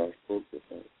doctors, and I spoke with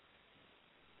them.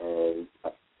 And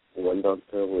one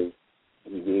doctor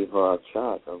he gave her a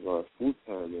chart of a food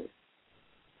pyramid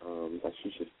that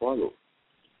she should follow.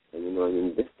 And,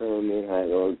 this pyramid had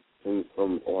all things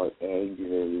from all eggs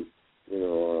and,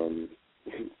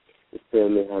 this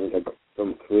pyramid had like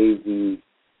some crazy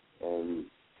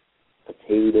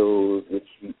potatoes, which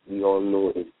we all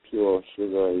know is pure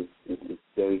sugar, is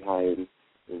very high in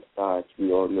starch.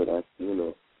 We all know that's,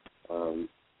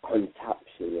 untapped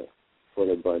sugar for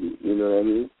the body, you know what I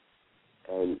mean?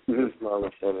 And this mom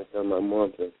was trying to tell my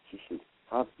mom that she should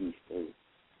have these things,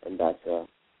 and that's a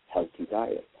healthy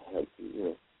diet, And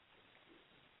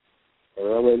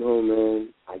when I went home,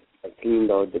 man, I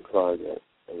cleaned out the closet,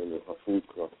 and her food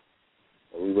closet,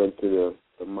 and we went to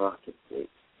the marketplace,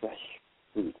 fresh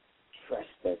fruit, fresh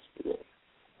vegetables,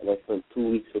 and I spent 2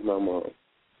 2 weeks with my mom.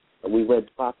 And we went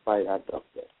back by that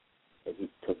doctor. And he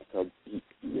took her, he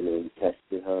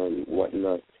tested her and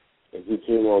whatnot. And he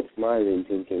came out smiling,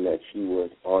 thinking that she was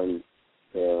on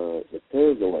the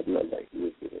pills or whatnot that he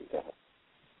was giving to her.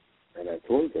 And I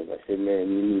told him, I said, man,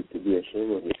 you need to be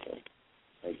ashamed of yourself.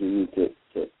 Like, you need to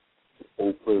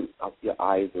open up your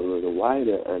eyes a little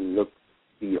wider and look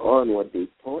beyond what they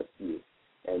taught you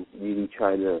and really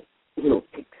try to,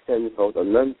 pick sense out of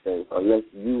nonsense unless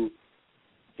you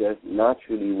just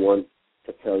naturally want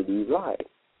to tell these lies.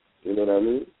 You know what I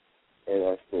mean? And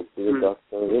I spoke to the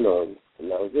doctor,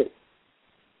 and that was it.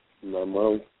 My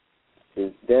mom,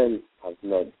 since then, has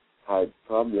not had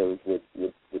problems with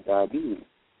diabetes.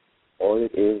 All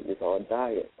it is our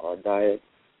diet. Our diet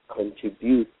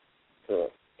contributes to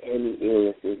any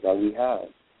illnesses that we have.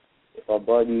 If our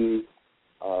body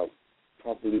are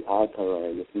properly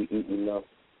alkaline, if we eat enough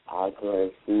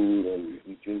alkaline food and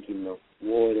we drink enough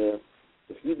water,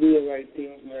 if we do the right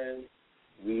things, man,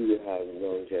 we would have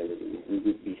longevity. We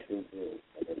would be simple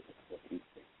for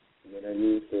people. You know what I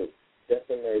mean? So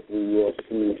definitely your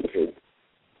food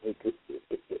it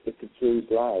could change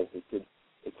lives. It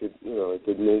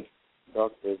could make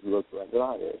doctors look like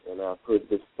liars. And I've heard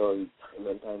this story time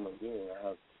and time again. I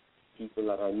have people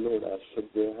that I know that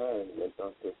shook their hands and the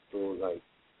doctor told, like,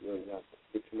 you have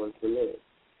 6 months to live.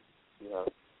 You have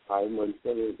 5 months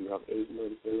to live. You have 8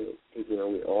 months to live. Taking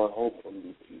away all hope from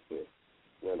these people.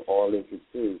 When all they could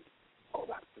do, go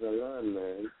back to the land,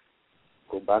 man.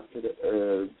 Go back to the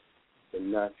herbs, the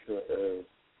natural herbs.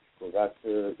 Go back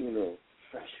to,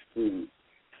 fresh food,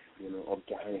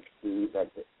 organic food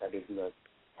that is not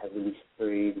heavily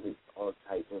sprayed with all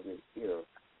types of,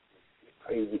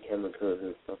 crazy chemicals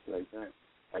and stuff like that.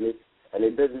 And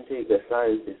it doesn't take a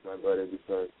scientist, my brother,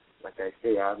 because, like I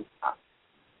say, I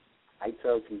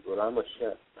tell people I'm a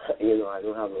chef. I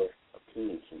don't have a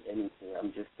PhD in anything.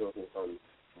 I'm just talking from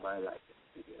my life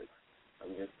experience.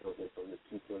 I'm just talking from the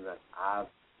people that I've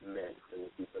met and the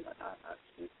people that I've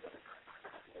actually done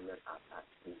and that I've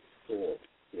actually saw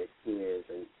their tears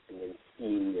and then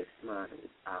seeing their smiles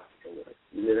afterwards.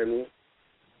 You know what I mean?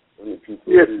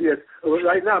 Yes. Well,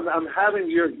 right now, I'm having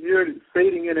you're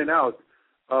fading in and out.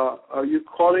 Are you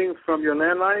calling from your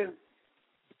landline?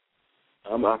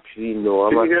 I'm actually no.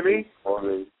 Can you hear me?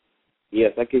 Calling.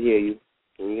 Yes, I can hear you.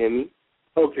 Can you hear me?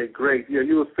 Okay, great. Yeah,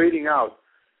 you were fading out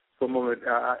for a moment.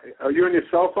 Are you on your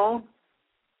cell phone?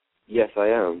 Yes, I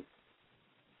am.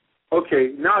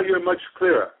 Okay, now you're much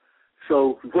clearer.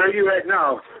 So where you're at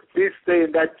now, please stay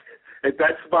at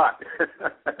that spot.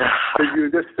 Because you're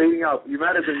just fading out. You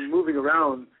might have been moving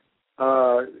around.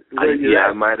 I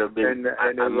might have been.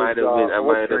 I might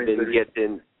have been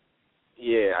getting.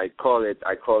 Yeah, I catch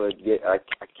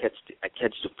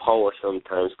the power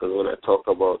sometimes, because when I talk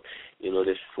about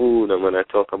this food and when I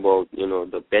talk about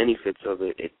the benefits of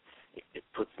it, it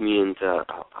puts me into a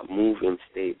moving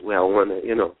state where I want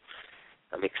to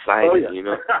I'm excited. Oh,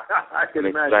 yeah. I can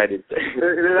imagine. Excited.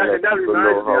 That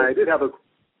reminds me.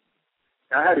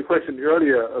 I had a question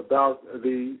earlier about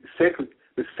the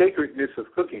sacredness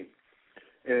of cooking,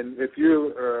 and if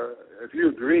you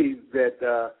agree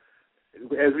that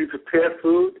as we prepare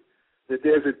food, that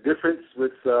there's a difference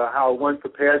with how one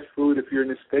prepares food if you're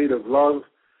in a state of love,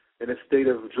 in a state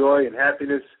of joy and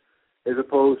happiness, as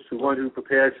opposed to one who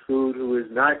prepares food who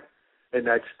is not in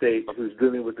that state, who's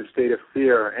dealing with the state of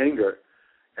fear or anger.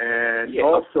 And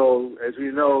also, as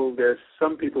we know, there's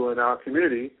some people in our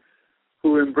community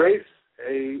who embrace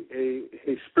a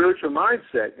spiritual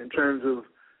mindset in terms of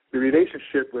the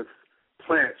relationship with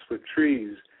plants, with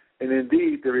trees, and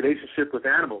indeed the relationship with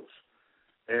animals.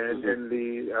 And in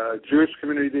the Jewish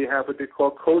community, they have what they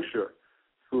call kosher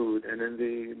food, and in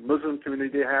the Muslim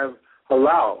community, they have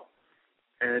halal.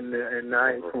 And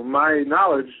from my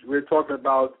knowledge, we're talking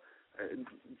about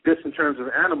just in terms of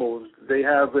animals, they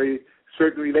have a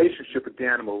certain relationship with the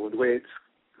animal, the way it's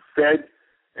fed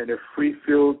in a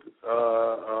free-field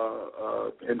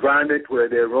environment where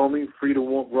they're roaming, free to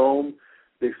roam.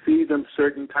 They feed them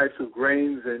certain types of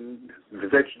grains and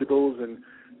vegetables and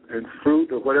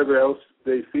fruit or whatever else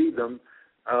they feed them.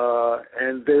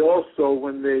 And they also,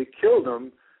 when they kill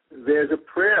them, there's a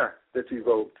prayer that's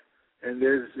evoked. And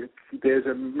there's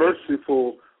a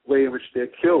merciful way in which they're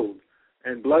killed.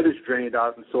 And blood is drained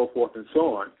out and so forth and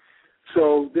so on.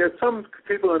 So there are some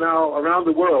people now around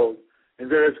the world in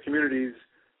various communities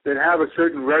that have a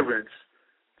certain reverence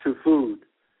to food.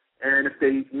 And if they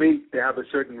eat meat, they have a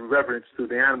certain reverence to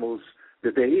the animals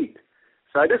that they eat.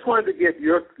 So I just wanted to get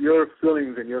your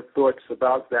feelings and your thoughts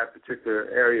about that particular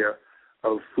area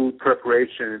of food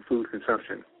preparation and food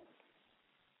consumption.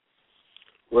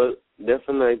 Well,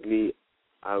 definitely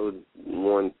I would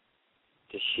want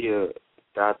share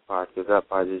that part, because that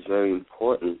part is very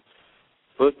important.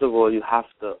 First of all, you have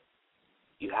to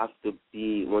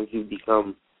be, once you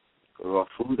become raw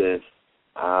foodist,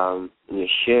 and you're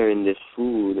sharing this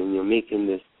food and you're making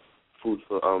this food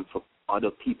for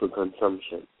other people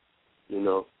consumption.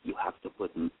 You have to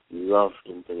put love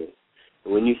into it.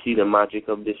 And when you see the magic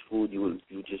of this food,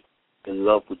 the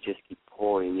love would just keep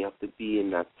pouring. You have to be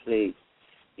in that place.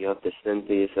 You have to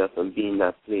center yourself and be in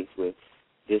that place where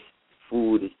this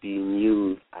food is being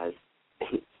used as,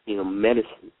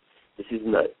 medicine. This is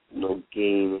not no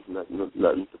game. It's not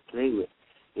nothing to play with.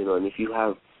 And if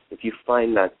you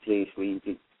find that place where you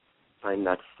can find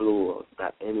that flow,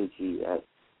 that energy, that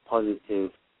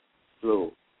positive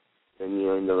flow, then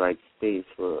you're in the right space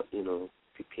for,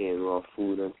 preparing raw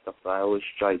food and stuff. I always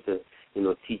try to,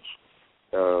 teach,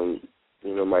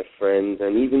 my friends,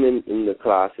 and even in the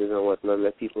classes and whatnot,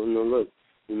 let people know, look,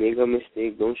 you make a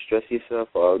mistake, don't stress yourself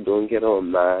out, don't get all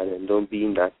mad, and don't be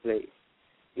in that place.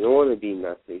 You don't want to be in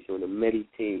that place. You want to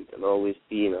meditate and always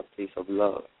be in a place of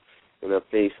love, in a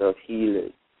place of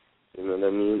healing. You know what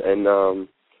I mean?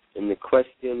 And the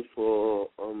question for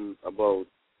about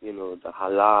the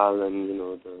halal and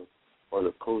all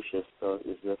the kosher stuff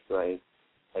is just like,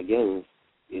 again,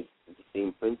 it's the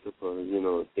same principle.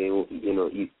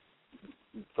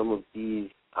 Some of these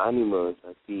animals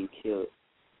are being killed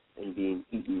and being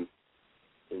eaten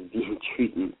and being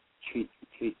treated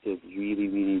really,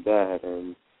 really bad.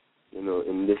 And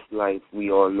in this life,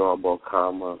 we all know about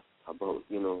karma, about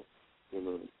the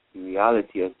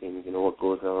reality of things. What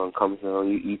goes around comes around.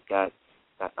 You eat that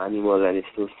animal that is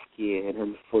so scared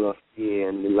and full of fear,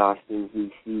 and the last thing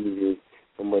he sees is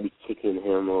somebody kicking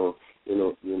him or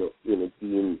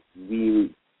being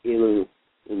really ill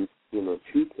and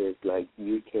treated. Like,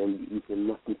 you can be eating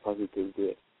nothing positive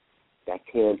there. That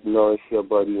can't nourish your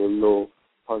body in no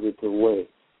positive way.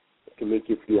 It can make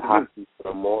you feel happy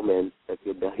for a moment that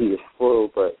your belly is full,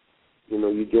 but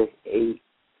you just ate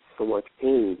so much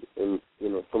pain and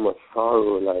so much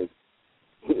sorrow. Like,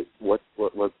 what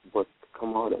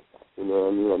come out of that? You know what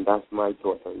I mean? And that's my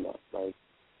thought on that. Like,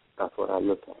 that's what I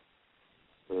look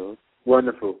at.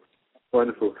 Wonderful.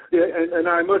 Yeah, and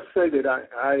I must say that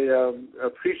I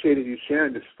appreciated you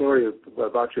sharing the story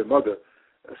about your mother.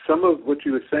 Some of what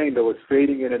you were saying, though, was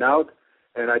fading in and out,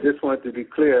 and I just wanted to be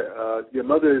clear. Your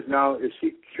mother is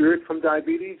she cured from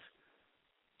diabetes?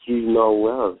 She's not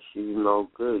well. She's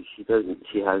not good. She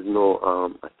has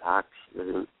no attacks. She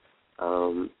doesn't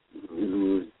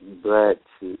lose breath.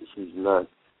 She's not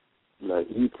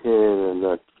eating and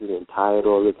not getting tired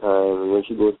all the time. And when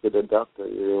she goes to the doctor,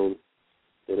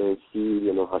 they don't see,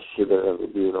 her sugar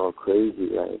being all crazy.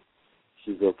 Like,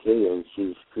 she's okay and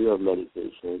she's free of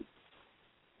medication.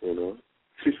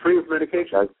 She's free of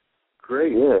medication?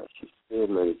 Great. Yeah, she's free of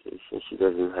medication. She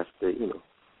doesn't have to,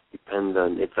 depend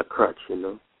on, it's a crutch,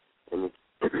 And it's,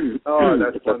 that's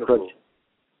it's wonderful. A crutch.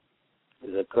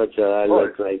 It's a crutch I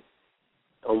like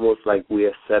almost like we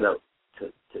are set up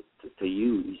to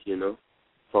use,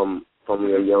 from a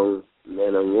young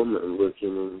man and woman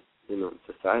working in,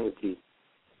 society.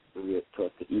 We are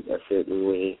taught to eat a certain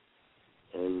way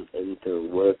and to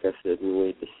work a certain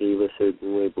way, to save a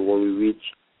certain way. But when we reach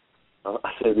a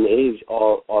certain age,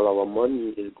 all our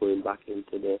money is going back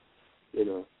into the,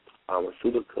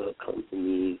 pharmaceutical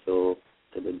companies or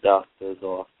to the doctor's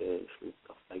office and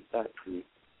stuff like that.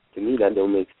 To me, that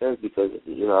don't make sense because, I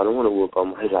don't want to work all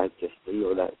my life just to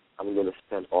know that I'm going to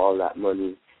spend all that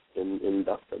money in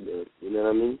doctor bills. You know what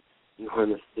I mean? You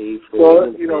want to save for...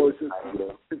 Well,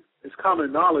 it's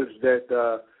common knowledge that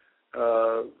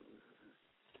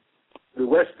the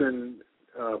Western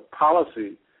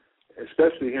policy,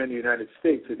 especially here in the United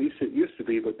States, at least it used to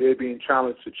be, but they're being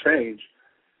challenged to change,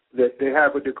 that they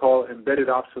have what they call embedded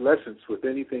obsolescence with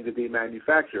anything that they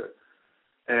manufacture.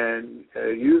 And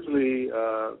usually,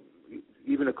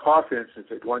 even a car, for instance,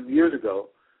 like 1 year ago,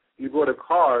 you bought a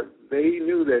car, they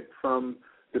knew that from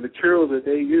the material that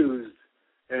they used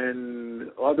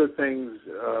and other things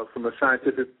from a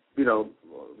scientific,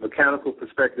 mechanical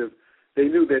perspective, they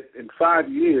knew that in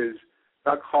 5 years,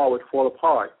 that car would fall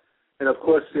apart. And, of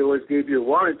course, they always gave you a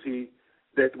warranty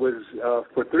that was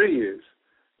for 3 years,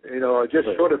 just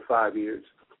short of 5 years.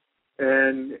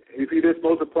 And if you just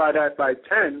multiply that by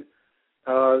 10,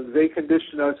 they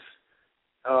condition us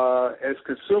as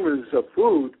consumers of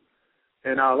food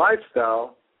and our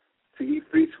lifestyle to eat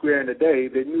 3 square in a day.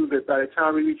 They knew that by the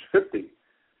time we reach 50,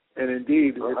 and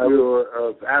indeed, if we were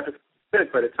of African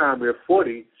descent, by the time we're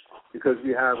 40, because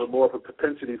we have more of a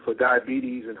propensity for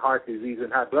diabetes and heart disease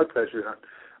and high blood pressure,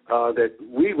 that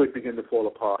we would begin to fall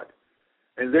apart.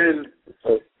 And then,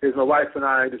 as my wife and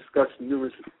I discussed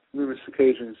numerous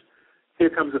occasions, here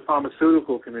comes the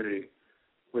pharmaceutical community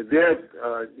with their,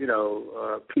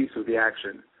 piece of the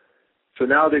action. So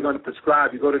now they're going to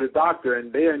prescribe. You go to the doctor,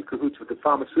 and they're in cahoots with the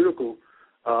pharmaceutical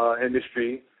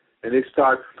industry, and they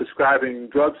start prescribing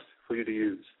drugs for you to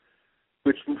use,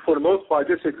 which for the most part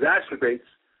just exacerbates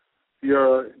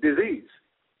your disease.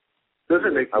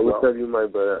 Doesn't make you I will well. tell you, my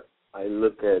brother, I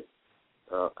look at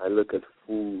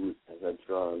food as a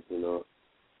drug,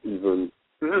 even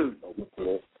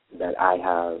that I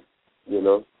have,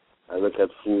 I look at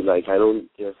food like I don't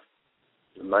just,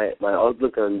 my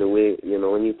outlook on the way,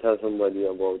 when you tell somebody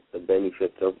about the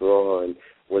benefits of raw and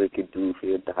what it could do for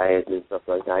your diet and stuff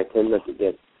like that, I tend not to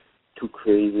get too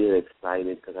crazy and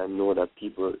excited because I know that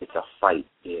people, it's a fight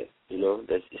there,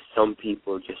 There's some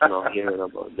people just not hearing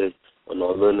about this or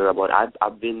not learning about it.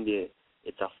 I've been there.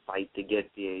 It's a fight to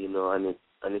get there, and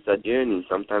it's a journey.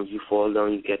 Sometimes you fall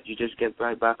down, you just get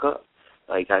right back up.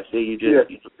 Like I say, you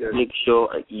make sure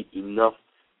and eat enough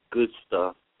good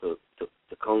stuff to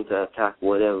counterattack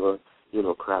whatever,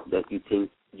 crap that you think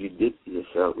you did to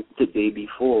yourself the day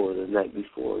before or the night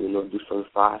before, do some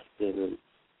fasting and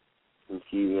some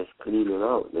serious cleaning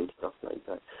out and stuff like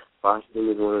that. Fasting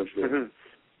is one of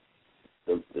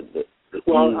the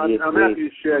well, I'm happy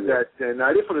you shared that, and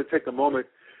I just want to take a moment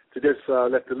to just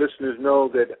let the listeners know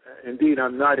that, indeed,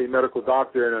 I'm not a medical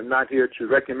doctor, and I'm not here to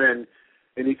recommend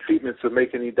any treatments or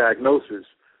make any diagnosis.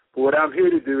 But what I'm here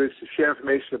to do is to share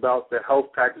information about the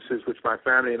health practices which my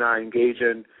family and I engage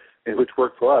in and which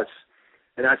work for us.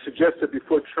 And I suggest that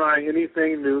before trying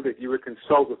anything new that you would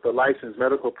consult with a licensed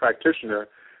medical practitioner.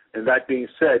 And that being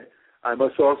said, I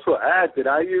must also add that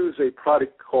I use a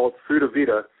product called Fruta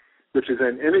Vita, which is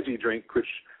an energy drink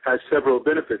which has several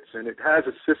benefits, and it has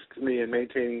assisted me in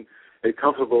maintaining a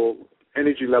comfortable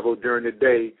energy level during the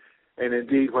day and,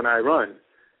 indeed, when I run.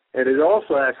 And it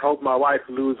also has helped my wife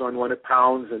lose unwanted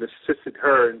pounds and assisted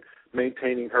her in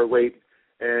maintaining her weight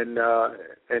and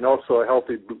also a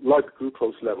healthy blood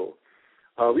glucose level.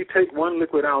 We take 1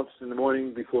 liquid ounce in the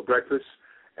morning before breakfast,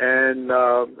 and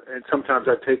sometimes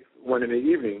I take one in the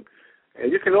evening.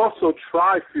 And you can also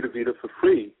try Fruta Vita for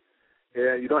free.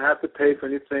 You don't have to pay for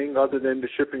anything other than the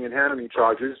shipping and handling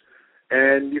charges.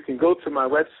 And you can go to my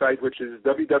website, which is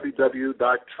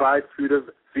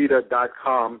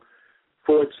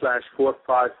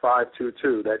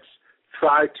www.tryfrutavita.com/45522. That's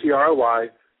try, T-R-Y,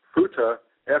 Fruta,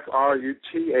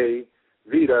 F-R-U-T-A,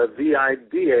 Vita,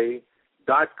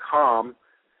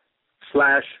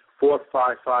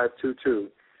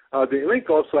 VIDA.com/45522. The link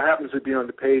also happens to be on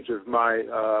the page of my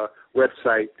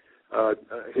website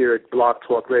here at Blog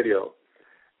Talk Radio.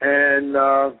 And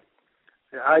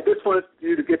I just wanted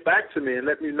you to get back to me and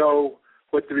let me know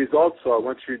what the results are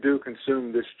once you do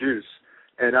consume this juice.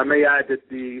 And I may add that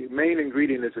the main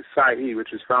ingredient is acai,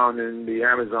 which is found in the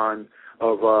Amazon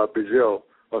of Brazil,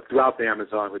 or throughout the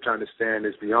Amazon, which I understand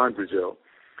is beyond Brazil.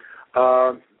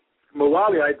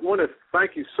 Mawule, I want to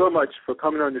thank you so much for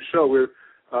coming on the show. We're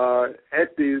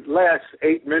at the last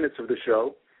 8 minutes of the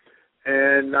show,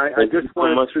 and I just wanted to... Thank you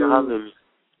so much for having me.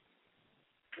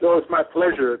 No, it's my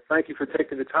pleasure. Thank you for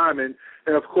taking the time. And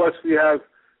of course, we have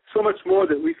so much more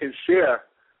that we can share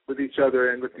with each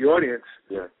other and with the audience.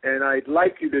 Yeah. And I'd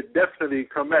like you to definitely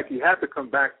come back. You have to come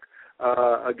back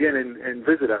again and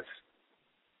visit us.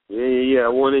 Yeah. I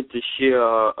wanted to share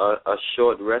a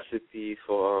short recipe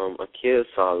for a kale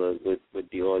salad with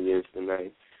the audience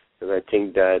tonight, because I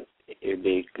think that if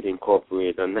they could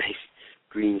incorporate a nice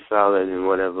green salad in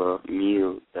whatever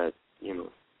meal that,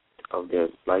 of their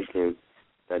liking,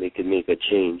 that it could make a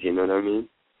change, you know what I mean?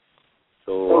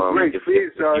 So great. If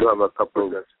Please, you have a couple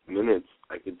of minutes,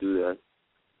 I could do that.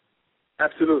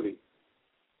 Absolutely.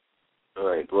 All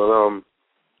right. Well,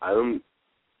 I'm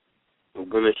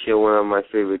gonna share one of my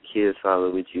favorite kale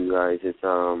salad with you guys. It's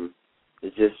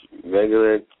just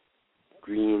regular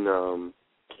green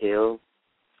kale.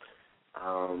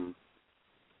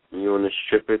 You want to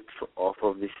strip it off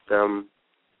of the stem,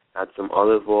 add some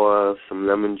olive oil, some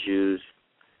lemon juice,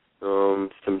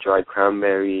 some dried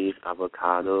cranberries,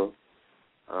 avocado,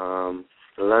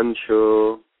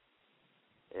 cilantro,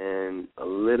 and a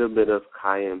little bit of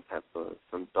cayenne pepper,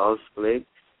 some dulse flakes,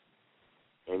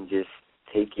 and just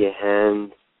take your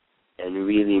hand and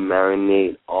really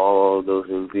marinate all those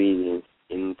ingredients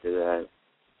into that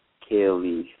kale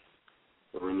leaf.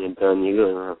 So when you're done, you're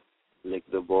going to lick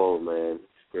the bowl, man.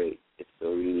 It's great. It's a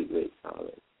really great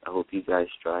salad. I hope you guys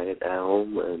try it at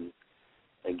home. And,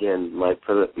 again, my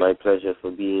pleasure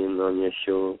for being on your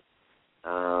show.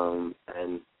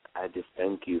 And I just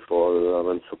thank you for all the love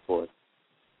and support.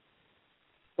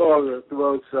 Well,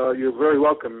 you're very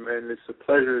welcome, and it's a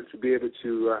pleasure to be able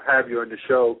to have you on the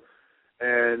show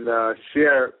and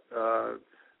share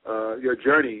your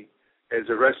journey as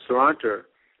a restaurateur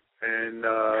and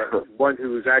one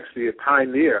who is actually a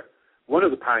pioneer, one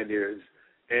of the pioneers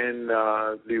in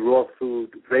the raw food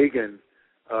vegan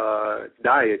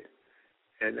diet.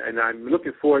 And I'm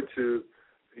looking forward to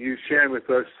you sharing with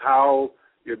us how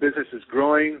your business is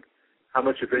growing, how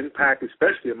much of an impact,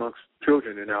 especially amongst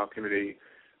children in our community,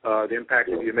 the impact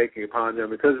that you're making upon them,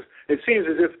 because it seems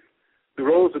as if the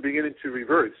roles are beginning to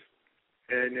reverse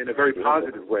and in a very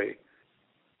positive way.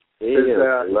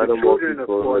 Yeah, a lot of more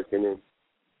people working in.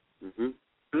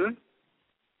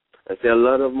 I say a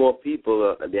lot of more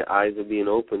people, their eyes are being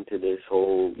open to this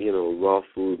whole, raw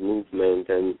food movement.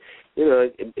 And,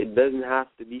 it doesn't have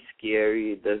to be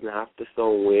scary. It doesn't have to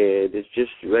sound weird. It's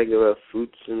just regular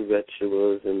fruits and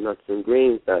vegetables and nuts and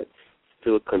grains that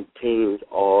still contains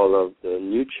all of the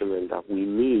nutriment that we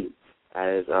need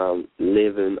as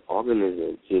living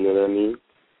organisms. You know what I mean?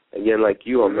 Again, like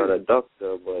you, I'm not a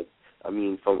doctor, but,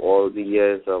 from all the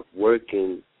years of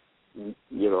working,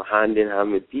 hand in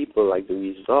hand with people, like the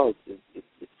results,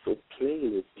 it's so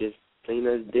plain. It's just plain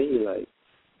as day. Like,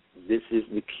 this is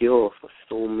the cure for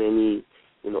so many,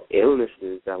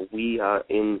 illnesses that we are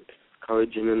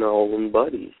encouraging in our own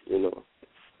bodies.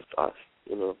 It's us,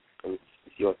 and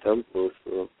it's your temple,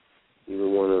 so you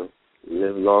will want to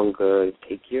live longer,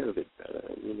 take care of it better,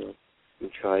 and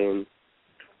try and,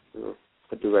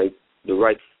 put the right,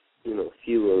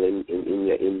 fuel in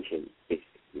your engine,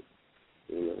 basically.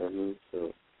 You know what I mean? So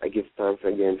I give thanks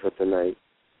again for tonight.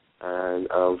 And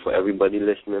for everybody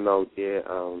listening out there,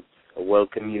 I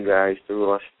welcome you guys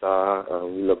to Rasta.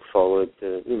 We look forward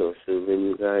to, serving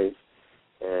you guys.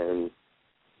 And,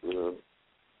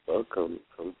 welcome.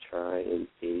 Come try and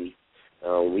see.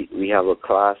 We have a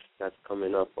class that's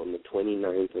coming up on the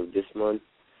 29th of this month.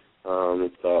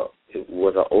 It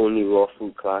was our only raw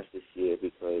food class this year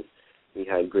because we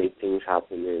had great things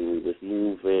happening. We was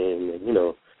moving and,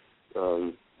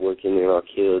 working in our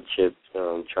kale chips,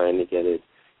 trying to get it,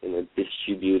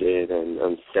 distributed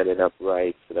and set it up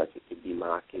right so that it could be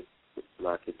marketed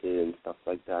and stuff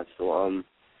like that. So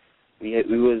we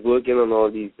was working on all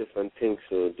these different things.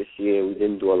 So this year we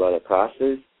didn't do a lot of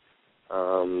classes.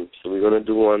 So we're gonna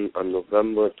do one on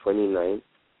November 29th,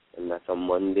 and that's on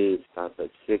Monday. It starts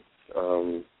at 6.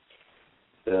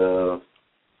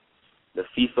 The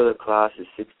fee for the class is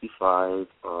 $65.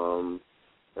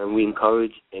 And we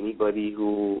encourage anybody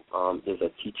who is a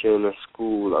teacher in a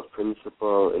school, a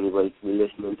principal, anybody to be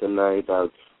listening tonight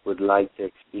that would like to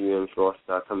experience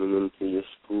Rasta coming into your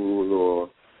school or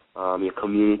your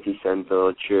community center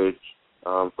or church,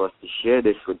 for us to share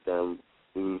this with them.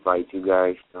 We invite you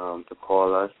guys to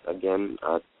call us again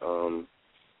at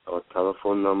our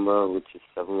telephone number, which is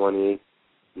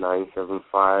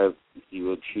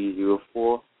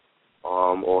 718-975-0304,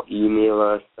 or email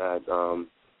us at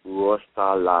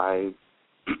rawstarlive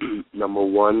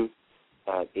 #1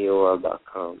 at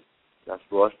AOL.com. That's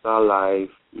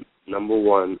rawstarlive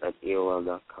 #1 at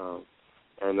AOL.com.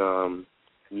 And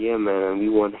yeah, man, we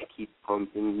want to keep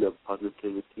pumping the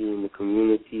positivity in the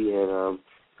community, and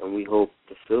we hope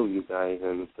to serve you guys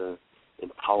and to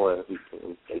empower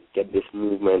everything and get this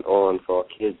movement on for our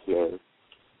kids, man.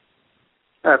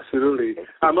 Absolutely.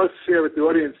 I must share with the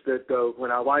audience that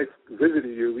when our wife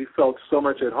visited you, we felt so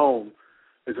much at home.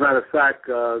 As a matter of fact,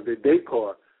 the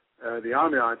decor, the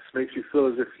ambiance makes you feel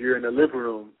as if you're in a living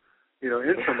room,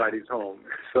 in somebody's home.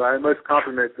 So I must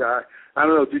compliment that. I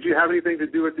don't know, did you have anything to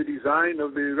do with the design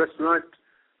of the restaurant,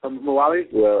 Mawule?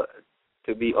 Well,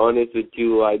 to be honest with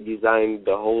you, I designed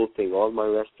the whole thing. All my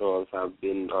restaurants have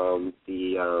been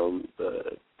the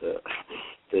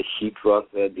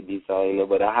sheetrock, the designer,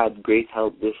 but I had great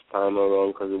help this time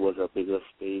around because it was a bigger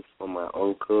space from my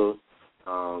uncle.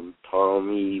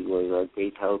 Tommy was a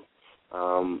great help.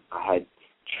 I had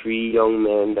 3 young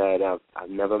men that I've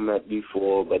never met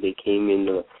before, but they came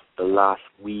in the last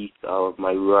week of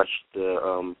my rush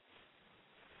to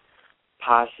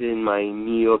passing my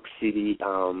New York City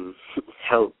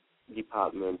health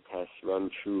department test run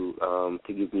through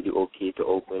to give me the okay to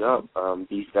open up.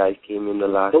 These guys came in the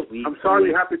last week. I'm sorry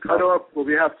we have to cut off, but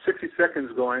we have 60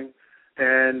 seconds going.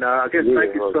 And again,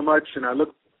 thank you so much, and I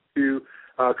look to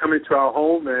coming to our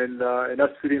home and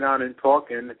us sitting down and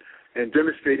talking and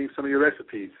demonstrating some of your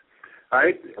recipes. All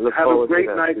right? Have a great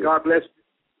night. Too. God bless you.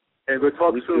 And we'll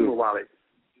talk you soon, too. Mawule.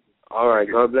 All right.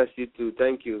 God bless you, too.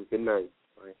 Thank you. Good night.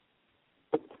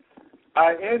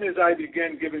 I end as I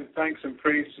begin giving thanks and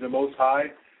praise to the Most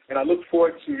High, and I look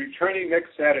forward to returning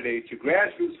next Saturday to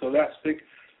Grassroots Holistic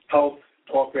Health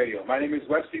Talk Radio. My name is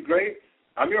Wesley Gray.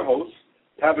 I'm your host.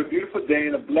 Have a beautiful day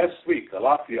and a blessed week.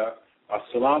 Alafia,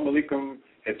 assalamu alaikum,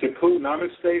 and taku,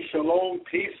 namaste, shalom,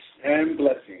 peace, and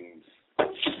blessings.